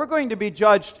 But we're going to be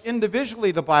judged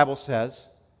individually, the Bible says.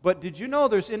 But did you know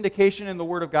there's indication in the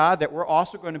Word of God that we're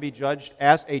also going to be judged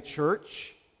as a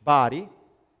church body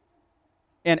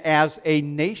and as a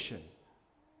nation?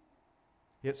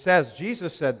 It says,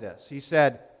 Jesus said this. He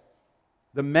said,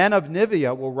 the men of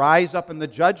Nineveh will rise up in the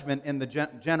judgment in the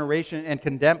generation and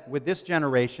condemn with this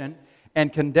generation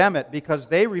and condemn it because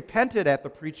they repented at the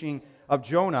preaching of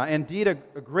Jonah. Indeed, a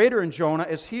greater than Jonah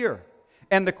is here.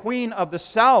 And the queen of the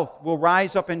south will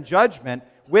rise up in judgment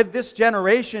with this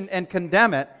generation and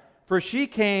condemn it, for she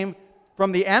came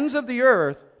from the ends of the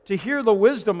earth to hear the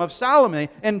wisdom of Solomon.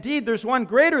 Indeed, there's one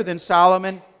greater than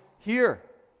Solomon here.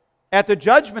 At the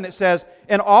judgment it says,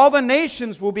 and all the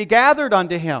nations will be gathered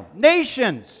unto him.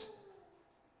 Nations!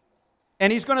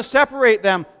 And he's going to separate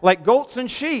them like goats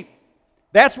and sheep.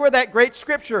 That's where that great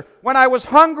scripture, when I was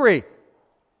hungry,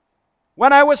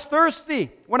 when I was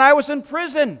thirsty, when I was in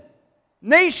prison,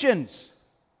 nations.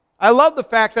 I love the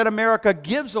fact that America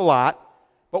gives a lot,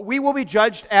 but we will be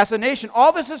judged as a nation.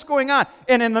 All this is going on.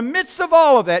 And in the midst of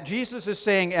all of that, Jesus is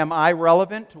saying, am I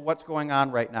relevant to what's going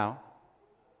on right now?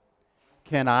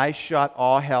 Can I shut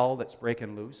all hell that's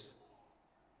breaking loose?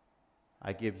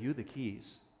 I give you the keys.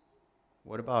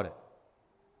 What about it?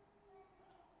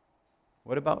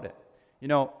 What about it? You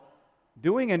know,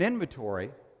 doing an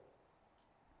inventory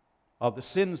of the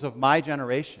sins of my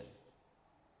generation.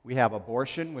 We have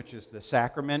abortion, which is the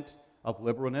sacrament of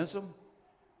liberalism.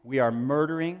 We are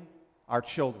murdering our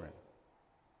children.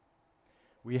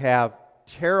 We have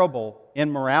terrible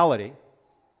immorality.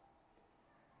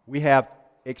 We have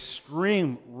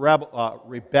extreme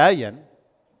rebellion.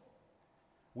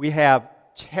 We have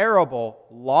terrible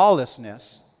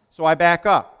lawlessness. So I back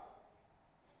up.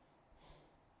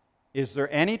 Is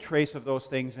there any trace of those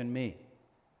things in me?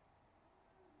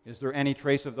 Is there any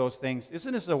trace of those things?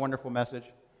 Isn't this a wonderful message?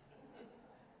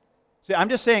 See, I'm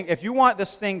just saying, if you want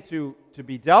this thing to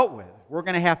be dealt with, we're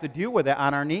going to have to deal with it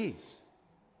on our knees.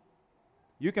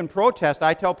 You can protest.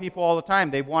 I tell people all the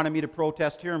time, they wanted me to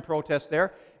protest here and protest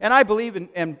there. And I believe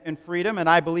in freedom, and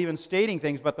I believe in stating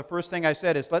things, but the first thing I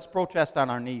said is, let's protest on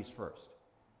our knees first.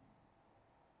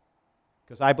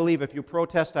 Because I believe if you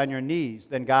protest on your knees,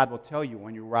 then God will tell you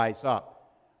when you rise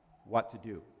up what to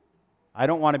do. I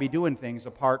don't want to be doing things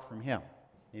apart from Him.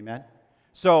 Amen?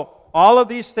 So, all of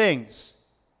these things,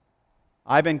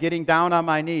 I've been getting down on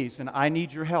my knees, and I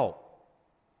need your help.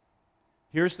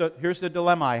 Here's the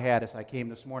dilemma I had as I came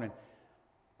this morning.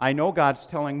 I know God's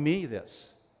telling me this,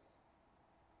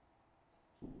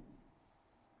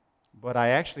 but I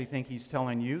actually think He's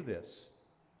telling you this.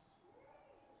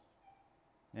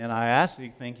 And I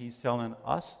actually think He's telling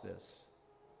us this.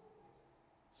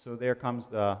 So there comes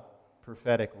the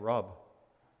prophetic rub. Are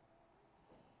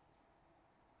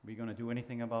we going to do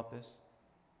anything about this?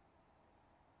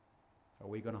 Are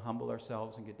we going to humble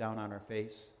ourselves and get down on our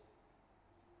face?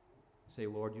 Say,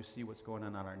 Lord, you see what's going on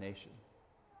in our nation.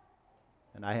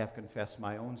 And I have confessed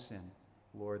my own sin,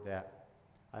 Lord, that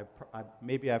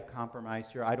maybe I've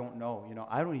compromised here. I don't know.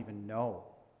 I don't even know.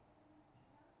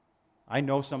 I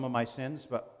know some of my sins,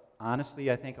 but honestly,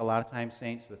 I think a lot of times,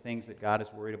 saints, the things that God is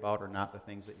worried about are not the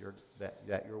things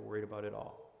that you're worried about at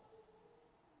all.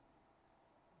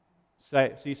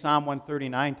 See, Psalm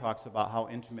 139 talks about how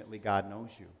intimately God knows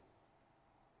you.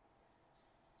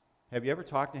 Have you ever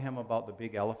talked to Him about the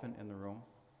big elephant in the room?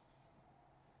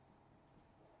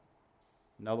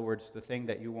 In other words, the thing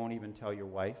that you won't even tell your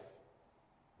wife,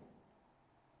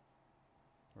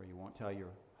 or you won't tell your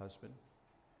husband.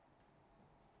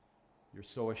 You're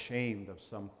so ashamed of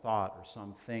some thought or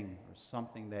something or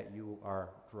something that you are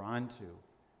drawn to.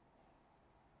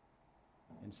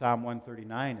 And Psalm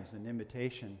 139 is an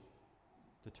invitation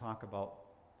to talk about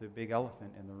the big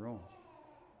elephant in the room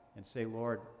and say,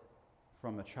 Lord,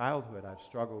 from a childhood I've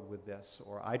struggled with this,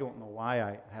 or I don't know why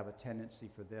I have a tendency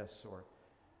for this, or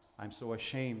I'm so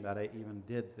ashamed that I even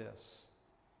did this,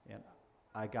 and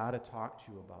I got to talk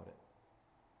to you about it.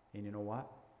 And you know what?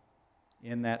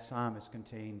 In that psalm is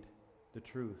contained the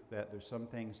truth that there's some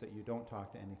things that you don't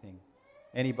talk to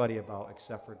anybody about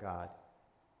except for God,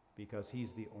 because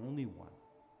He's the only one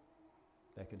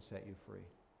that can set you free.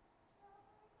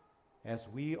 As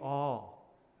we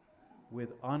all,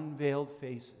 with unveiled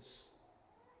faces,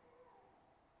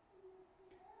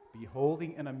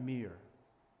 beholding in a mirror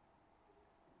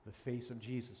the face of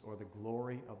Jesus or the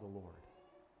glory of the Lord,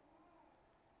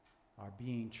 are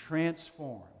being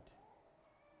transformed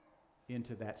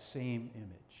into that same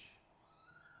image.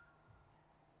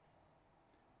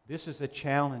 This is a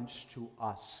challenge to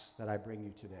us that I bring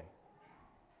you today.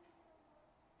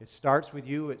 It starts with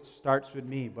you, it starts with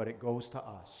me, but it goes to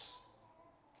us.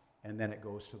 And then it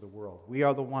goes to the world. We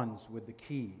are the ones with the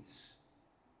keys.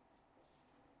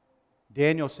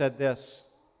 Daniel said this.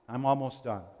 I'm almost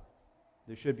done.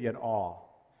 There should be an awe.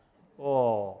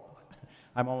 Oh,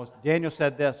 Daniel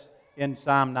said this in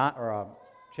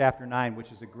chapter 9,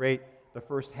 which is the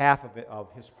first half of it,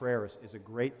 of his prayer is a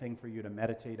great thing for you to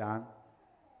meditate on.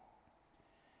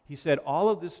 He said, all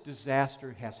of this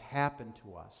disaster has happened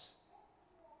to us.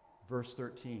 Verse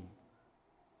 13.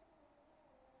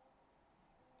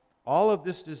 All of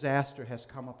this disaster has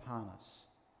come upon us,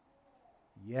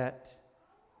 yet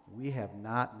we have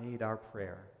not made our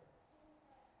prayer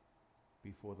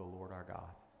before the Lord our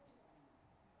God.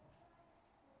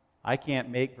 I can't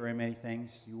make very many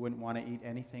things. You wouldn't want to eat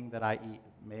anything that I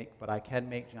make, but I can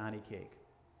make Johnny cake.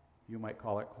 You might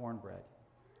call it cornbread.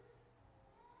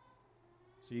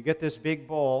 So you get this big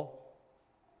bowl.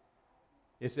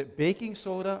 Is it baking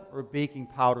soda or baking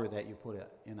powder that you put it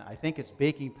in? I think it's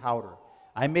baking powder.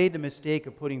 I made the mistake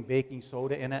of putting baking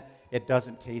soda in it. It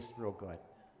doesn't taste real good.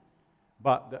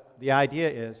 But the idea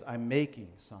is I'm making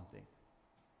something.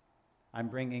 I'm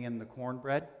bringing in the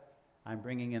cornbread. I'm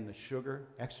bringing in the sugar.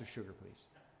 Extra sugar, please.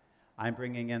 I'm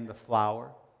bringing in the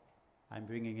flour. I'm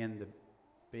bringing in the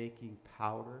baking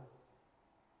powder.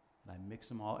 And I mix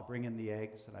them all. I bring in the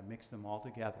eggs, and I mix them all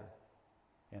together.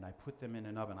 And I put them in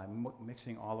an oven. I'm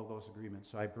mixing all of those agreements.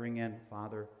 So I bring in,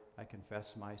 Father, I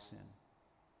confess my sin.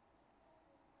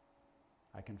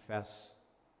 I confess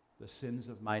the sins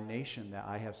of my nation that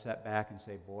I have set back and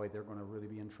say, boy, they're going to really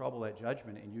be in trouble at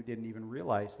judgment, and you didn't even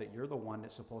realize that you're the one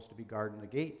that's supposed to be guarding the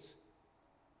gates.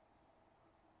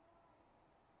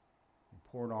 I'm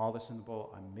pouring all this in the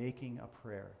bowl. I'm making a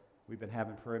prayer. We've been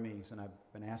having prayer meetings, and I've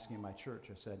been asking my church,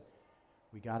 I said,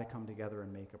 we got to come together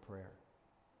and make a prayer.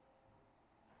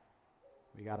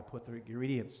 We got to put the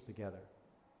ingredients together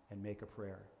and make a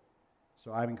prayer.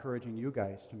 So I'm encouraging you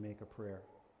guys to make a prayer.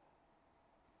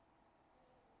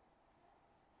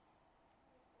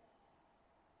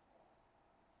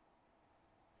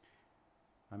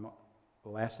 The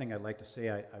last thing I'd like to say,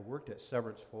 I worked at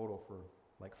Severance Photo for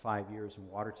like 5 years in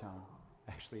Watertown.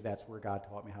 Actually, that's where God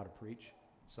taught me how to preach,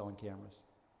 selling cameras.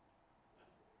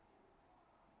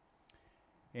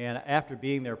 And after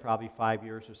being there probably 5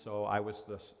 years or so, I was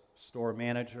the store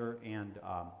manager, and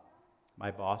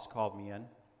my boss called me in.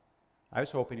 I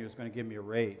was hoping he was going to give me a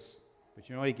raise. But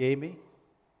you know what he gave me?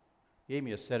 He gave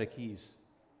me a set of keys.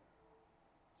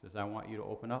 He says, I want you to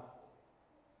open up.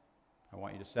 I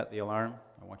want you to set the alarm.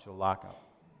 I want you to lock up.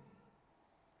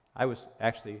 I was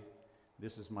actually,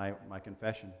 this is my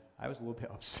confession, I was a little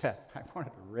bit upset. I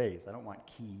wanted a raise. I don't want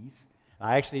keys.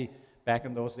 I actually, back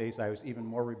in those days, I was even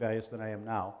more rebellious than I am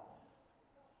now.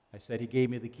 I said, he gave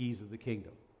me the keys of the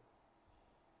kingdom.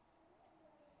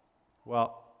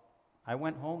 Well, I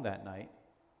went home that night,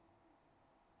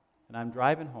 and I'm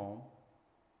driving home,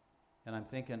 and I'm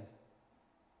thinking,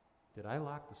 did I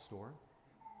lock the store?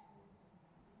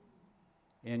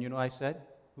 And you know what I said?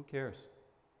 Who cares?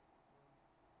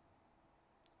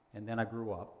 And then I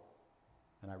grew up,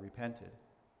 and I repented.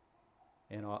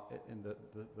 And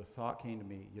the thought came to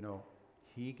me, you know,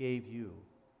 he gave you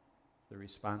the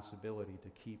responsibility to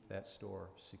keep that store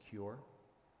secure.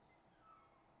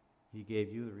 He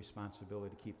gave you the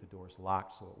responsibility to keep the doors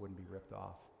locked so it wouldn't be ripped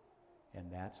off. And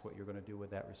that's what you're going to do with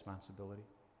that responsibility?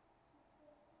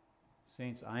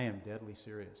 Saints, I am deadly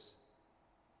serious.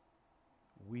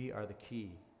 We are the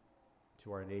key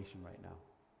to our nation right now.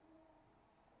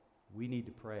 We need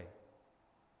to pray.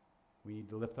 We need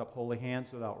to lift up holy hands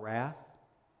without wrath.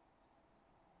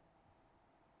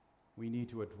 We need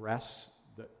to address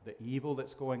the evil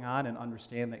that's going on and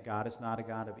understand that God is not a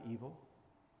God of evil.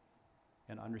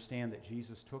 And understand that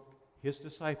Jesus took his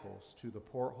disciples to the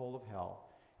porthole of hell.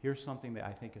 Here's something that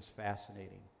I think is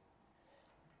fascinating.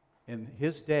 In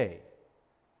his day,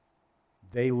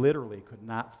 they literally could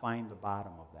not find the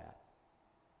bottom of that.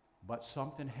 But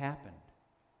something happened.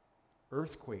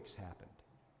 Earthquakes happened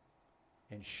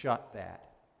and shut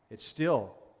that. It's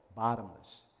still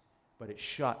bottomless, but it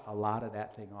shut a lot of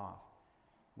that thing off.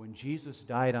 When Jesus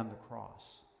died on the cross,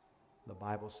 the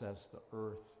Bible says the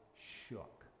earth shook.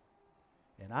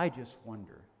 And I just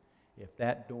wonder if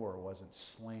that door wasn't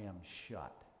slammed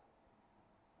shut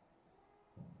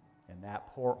and that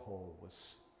porthole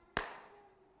was...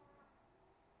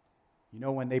 You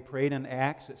know, when they prayed in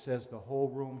Acts, it says the whole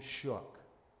room shook.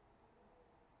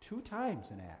 2 times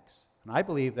in Acts. And I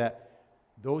believe that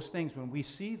those things, when we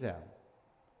see them,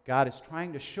 God is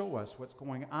trying to show us what's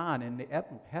going on in the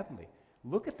heavenly.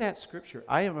 Look at that scripture.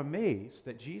 I am amazed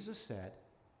that Jesus said,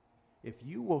 if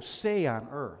you will say on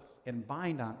earth and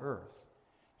bind on earth,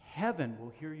 heaven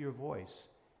will hear your voice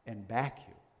and back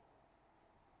you.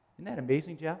 Isn't that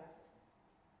amazing, Jeff?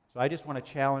 So I just want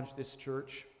to challenge this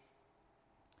church.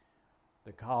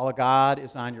 The call of God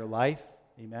is on your life.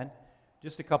 Amen.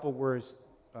 Just a couple words.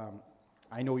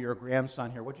 I know you're a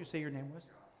grandson here. What did you say your name was?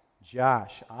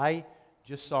 Josh. I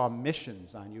just saw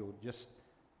missions on you. Just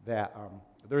that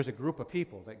there's a group of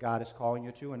people that God is calling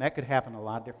you to, and that could happen a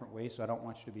lot of different ways, so I don't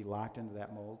want you to be locked into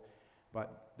that mold.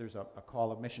 But there's a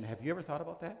call of mission. Have you ever thought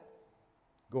about that?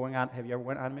 Have you ever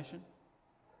went on mission?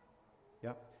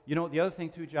 Yep. You know, the other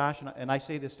thing too, Josh, and I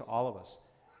say this to all of us,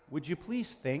 would you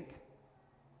please think?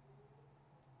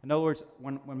 In other words,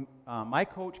 when my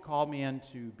coach called me in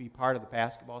to be part of the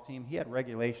basketball team, he had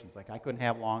regulations. Like I couldn't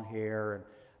have long hair, and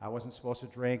I wasn't supposed to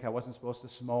drink, I wasn't supposed to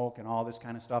smoke, and all this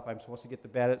kind of stuff. I'm supposed to get to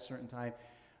bed at a certain time.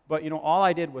 But, you know, all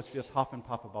I did was just huff and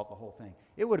puff about the whole thing.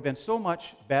 It would have been so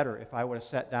much better if I would have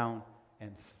sat down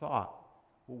and thought,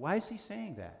 well, why is he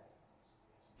saying that?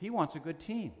 He wants a good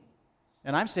team.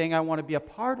 And I'm saying I want to be a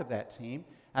part of that team,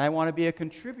 and I want to be a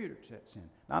contributor to that team.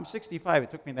 Now, I'm 65. It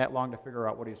took me that long to figure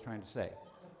out what he was trying to say.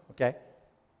 Okay?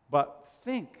 But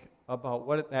think about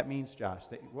what that means, Josh.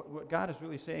 That what God is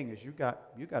really saying is you got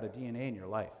a DNA in your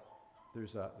life.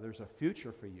 there's a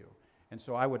future for you. And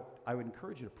so I would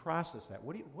encourage you to process that.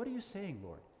 What are you saying,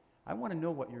 Lord? I want to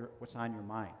know what's on your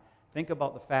mind. Think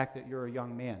about the fact that you're a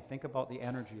young man. Think about the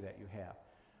energy that you have.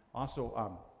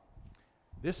 Also,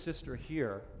 this sister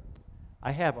here,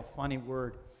 I have a funny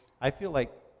word. I feel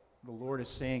like the Lord is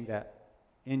saying that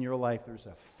in your life there's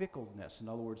a fickleness. In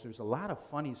other words, there's a lot of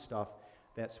funny stuff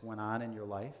that's went on in your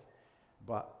life.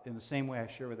 But in the same way I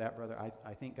share with that brother,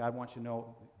 I think God wants you to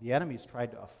know the enemy's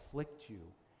tried to afflict you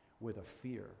with a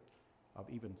fear of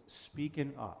even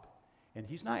speaking up. And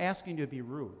he's not asking you to be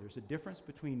rude. There's a difference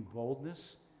between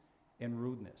boldness and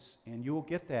rudeness. And you'll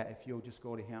get that if you'll just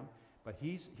go to him. But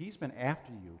he's been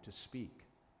after you to speak.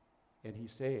 And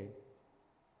he's saying,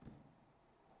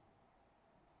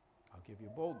 I'll give you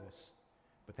boldness.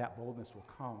 But that boldness will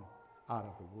come out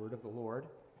of the word of the Lord.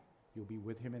 You'll be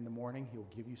with him in the morning. He'll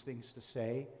give you things to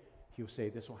say. He'll say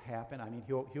this will happen. I mean,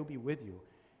 he'll be with you.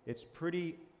 It's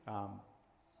pretty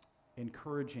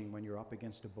encouraging when you're up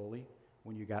against a bully,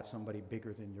 when you got somebody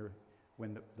bigger than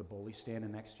when the bully's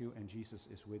standing next to you and Jesus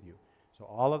is with you. So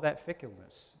all of that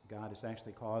fickleness, God is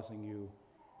actually causing you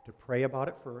to pray about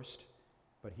it first,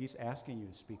 but he's asking you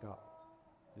to speak up.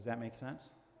 Does that make sense?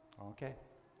 Okay.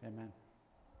 Amen.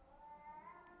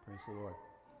 Praise the Lord.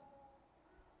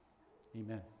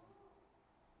 Amen.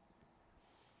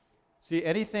 See,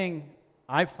 anything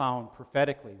I've found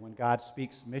prophetically, when God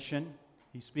speaks mission,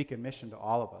 he's speaking mission to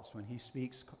all of us. When he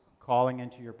speaks calling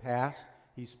into your past,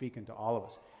 he's speaking to all of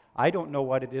us. I don't know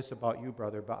what it is about you,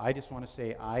 brother, but I just want to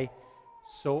say I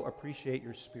so appreciate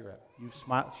your spirit. You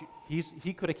smile.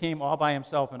 He could have came all by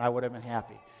himself, and I would have been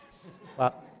happy.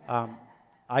 But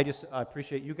I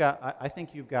appreciate you. I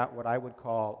think you've got what I would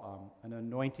call an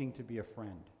anointing to be a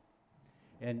friend.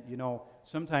 And you know,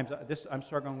 sometimes I'm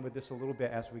struggling with this a little bit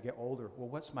as we get older. Well,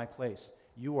 what's my place?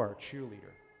 You are a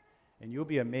cheerleader, and you'll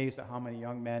be amazed at how many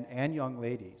young men and young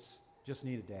ladies just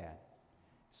need a dad.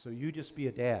 So you just be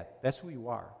a dad. That's who you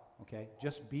are. Okay,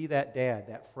 just be that dad,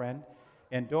 that friend.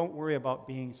 And don't worry about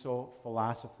being so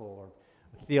philosophical or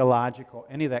theological,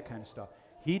 any of that kind of stuff.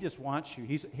 He just wants you.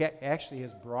 He actually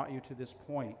has brought you to this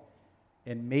point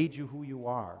and made you who you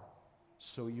are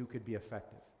so you could be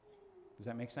effective. Does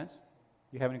that make sense?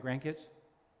 You have any grandkids?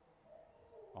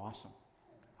 Awesome.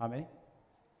 How many?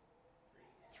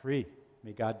 3.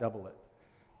 May God double it.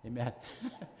 Amen.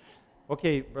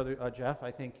 Okay, Brother Jeff,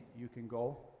 I think you can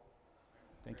go.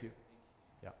 Thank you.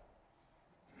 Yeah.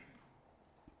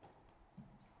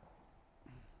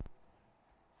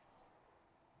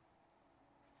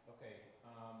 Okay,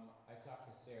 I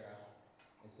talked to Sarah,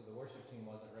 and so the worship team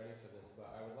wasn't ready for this, but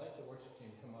I would like the worship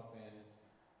team to come up and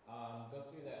go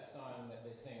through that song that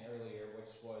they sang earlier,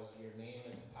 which was Your Name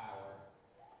is Power.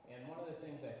 And one of the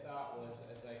things I thought was,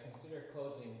 as I consider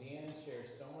closing, Dan shares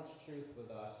so much truth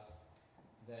with us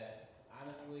that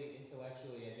honestly,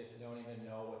 intellectually, I just don't even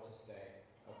know what to say.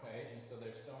 Okay? And so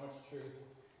there's so much truth,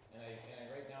 and I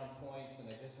write down points, and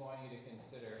I just want you to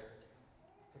consider.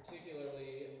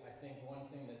 Particularly, I think one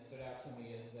thing that stood out to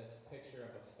me is this picture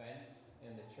of a fence,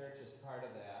 and the church is part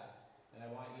of that. And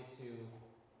I want you to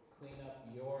clean up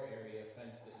your area of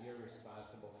fence that you're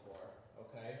responsible for,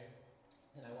 okay?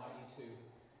 And I want you to,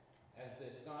 as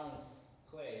this song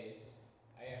plays,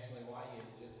 I actually want you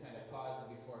to just kind of pause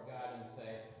before God and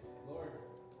say, Lord,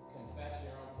 confess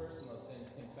your own personal sins,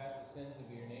 confess the sins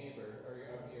of your neighbor, or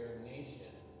of your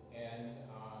nation, and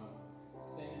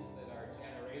sins that are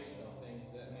generational, things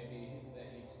that maybe that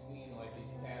you've seen, like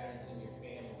these patterns in your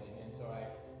family. And so I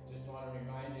just want to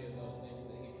remind you of those things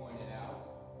that he pointed out,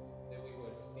 that we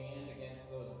would stand against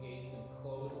those gates and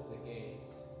close the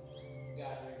gates.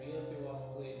 God, reveal to us,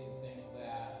 please, the things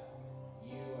that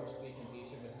you are speaking to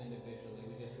each of us individually.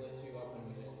 We just lift you up and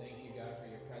we just thank you, God, for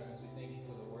your presence. We thank you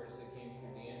for the words that came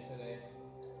through Dan today.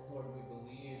 Lord, we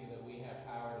believe that we have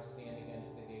power to stand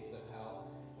against the gates of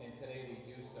hell. And today we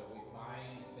do so. We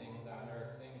bind things on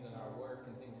earth, things in our work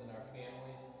and things in our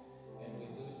families, and we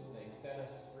loose things. Set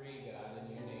us free, God, in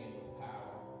your name with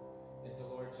power. And so,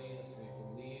 Lord Jesus, we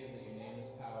believe that your name is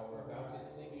power. We're about to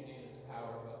sing your name is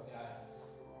power, but God,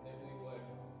 that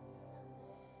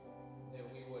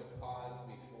we would pause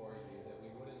before you, that we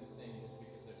wouldn't sing just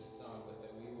because there's a song, but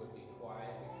that we would be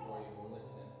quiet before you and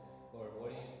listen. Lord,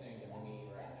 what are you saying to me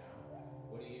right now?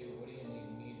 What do you need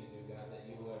me to do, God, that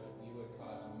you would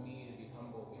cause me to be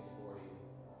humble before you?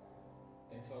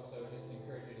 And folks, I would just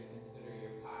encourage you to consider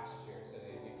your posture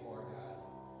today before God.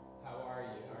 How are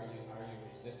you? Are you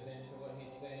resistant to what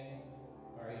he's saying?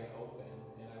 Or are you open?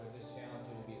 And I would just challenge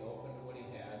you to be open to what he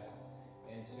has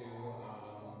and to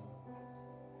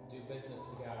do business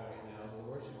with God right now. As the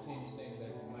worship team sings,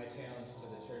 my challenge to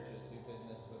the church is do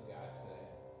business with God today.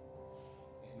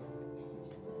 Amen.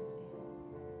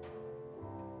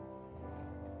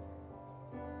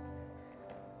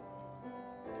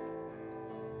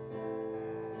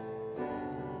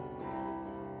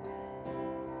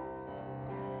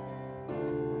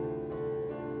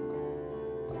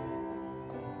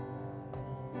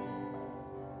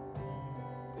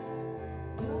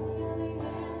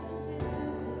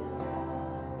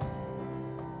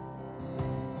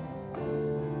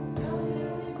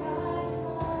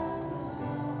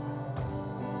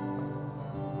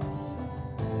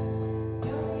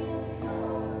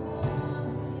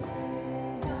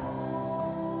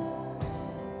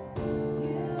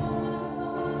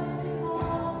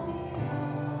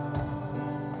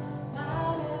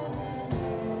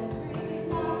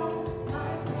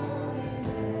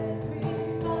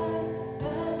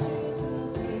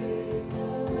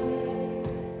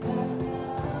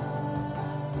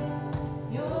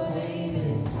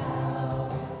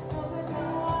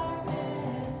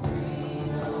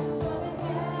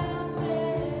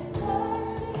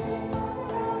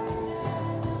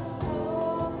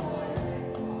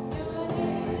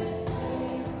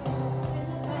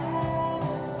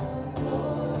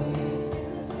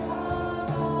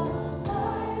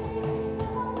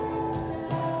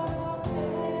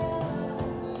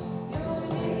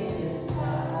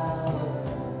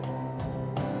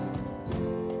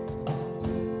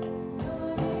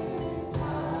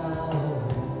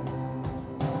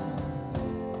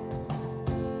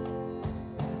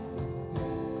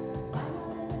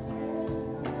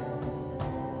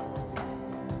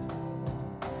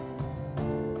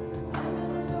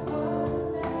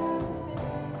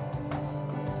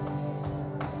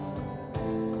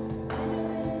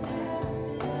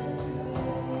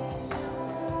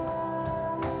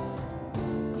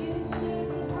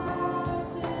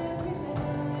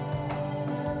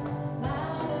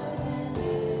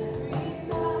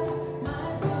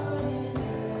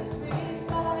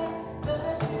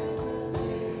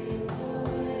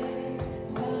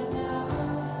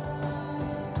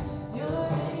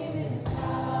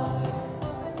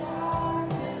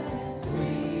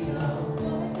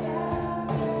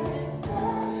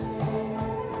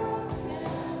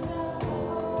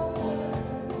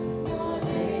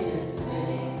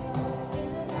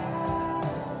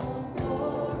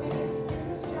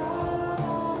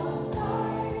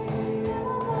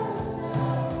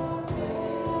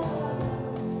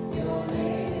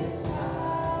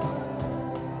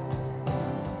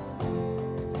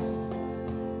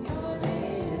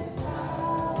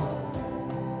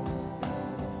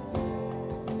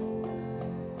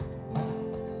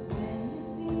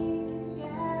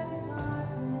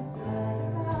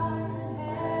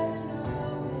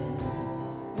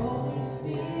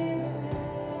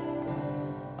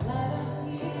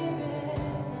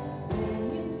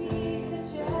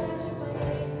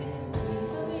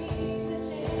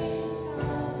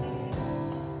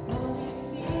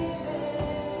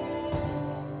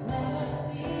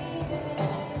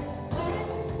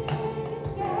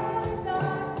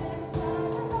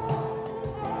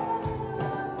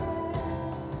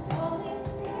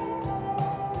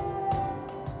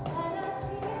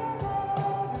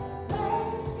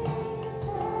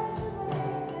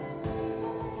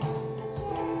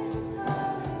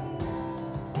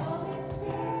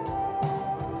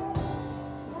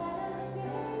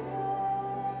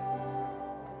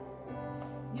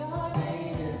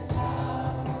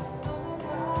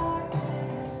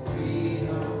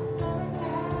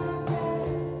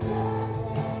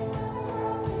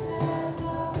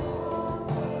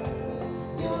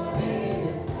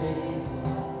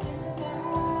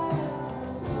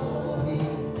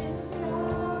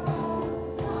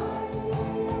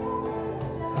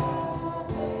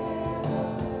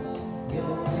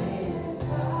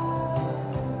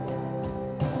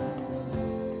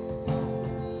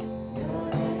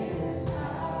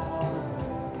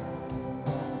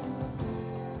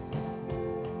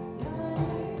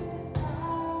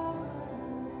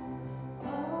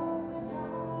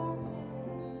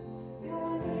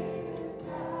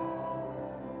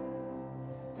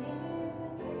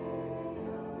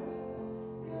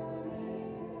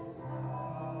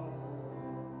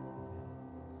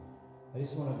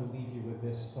 just want to leave you with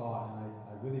this thought, and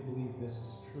I really believe this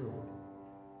is true.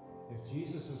 If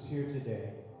Jesus was here today,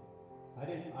 I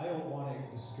don't want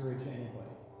to discourage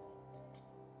anybody.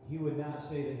 He would not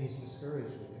say that he's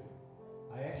discouraged with you.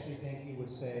 I actually think he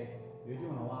would say, you're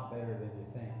doing a lot better than you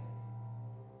think.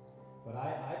 But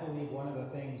I believe one of the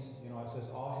things, it says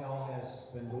all hell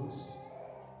has been loosed.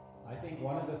 I think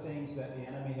one of the things that the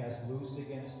enemy has loosed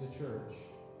against the church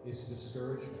is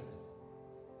discouragement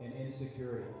and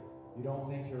insecurity. You don't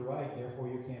think you're right, therefore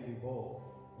you can't be bold.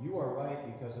 You are right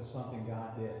because of something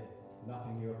God did,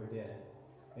 nothing you ever did.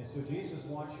 And so Jesus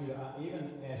wants you to,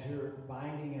 even as you're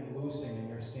binding and loosing and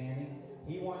you're standing,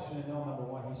 he wants you to know, number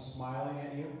one, he's smiling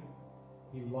at you,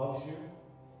 he loves you,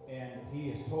 and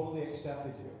he has totally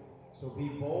accepted you. So be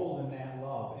bold in that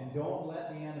love, and don't let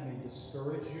the enemy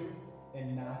discourage you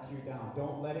and knock you down.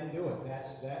 Don't let him do it.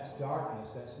 That's darkness.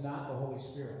 That's not the Holy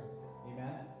Spirit.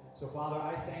 Amen? So, Father,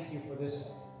 I thank you for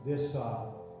this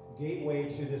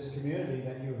gateway to this community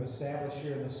that you've established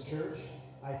here in this church.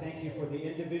 I thank you for the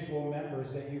individual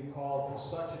members that you've called for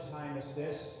such a time as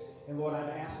this. And, Lord, I'm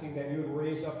asking that you would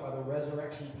raise up by the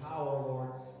resurrection power, Lord,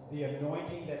 the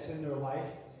anointing that's in their life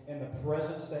and the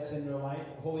presence that's in their life.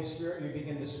 Holy Spirit, you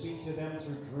begin to speak to them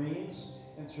through dreams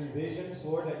and through visions,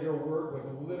 Lord, that your word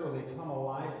would literally come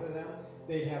alive to them.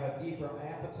 They'd have a deeper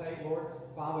appetite, Lord.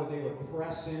 Father, they would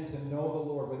press in to know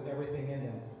the Lord with everything in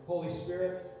them. Holy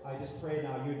Spirit, I just pray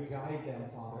now you'd guide them,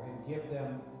 Father, and give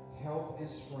them help and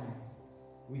strength.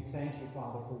 We thank you,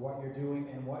 Father, for what you're doing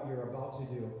and what you're about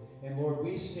to do. And Lord,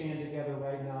 we stand together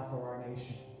right now for our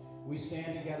nation. We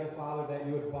stand together, Father, that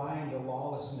you would bind the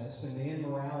lawlessness and the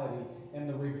immorality and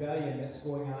the rebellion that's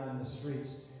going on in the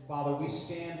streets. Father, we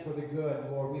stand for the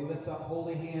good, Lord. We lift up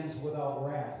holy hands without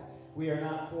wrath. We are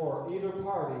not for either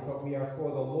party, but we are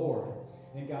for the Lord.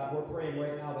 And God, we're praying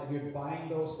right now that you'd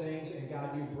bind those things, and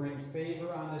God, you bring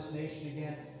favor on this nation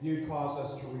again. You'd cause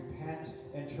us to repent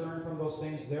and turn from those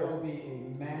things. There will be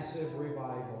a massive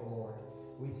revival, Lord.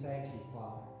 We thank you,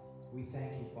 Father. We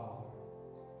thank you, Father.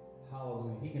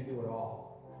 Hallelujah. He can do it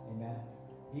all. Amen.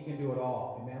 He can do it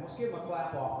all. Amen. Let's give him a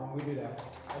clap offering. We do that.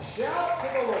 A shout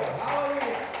to the Lord.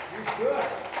 Hallelujah. He's good.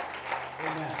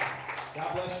 Amen.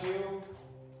 God bless you.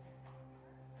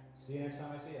 See you next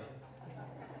time I see you.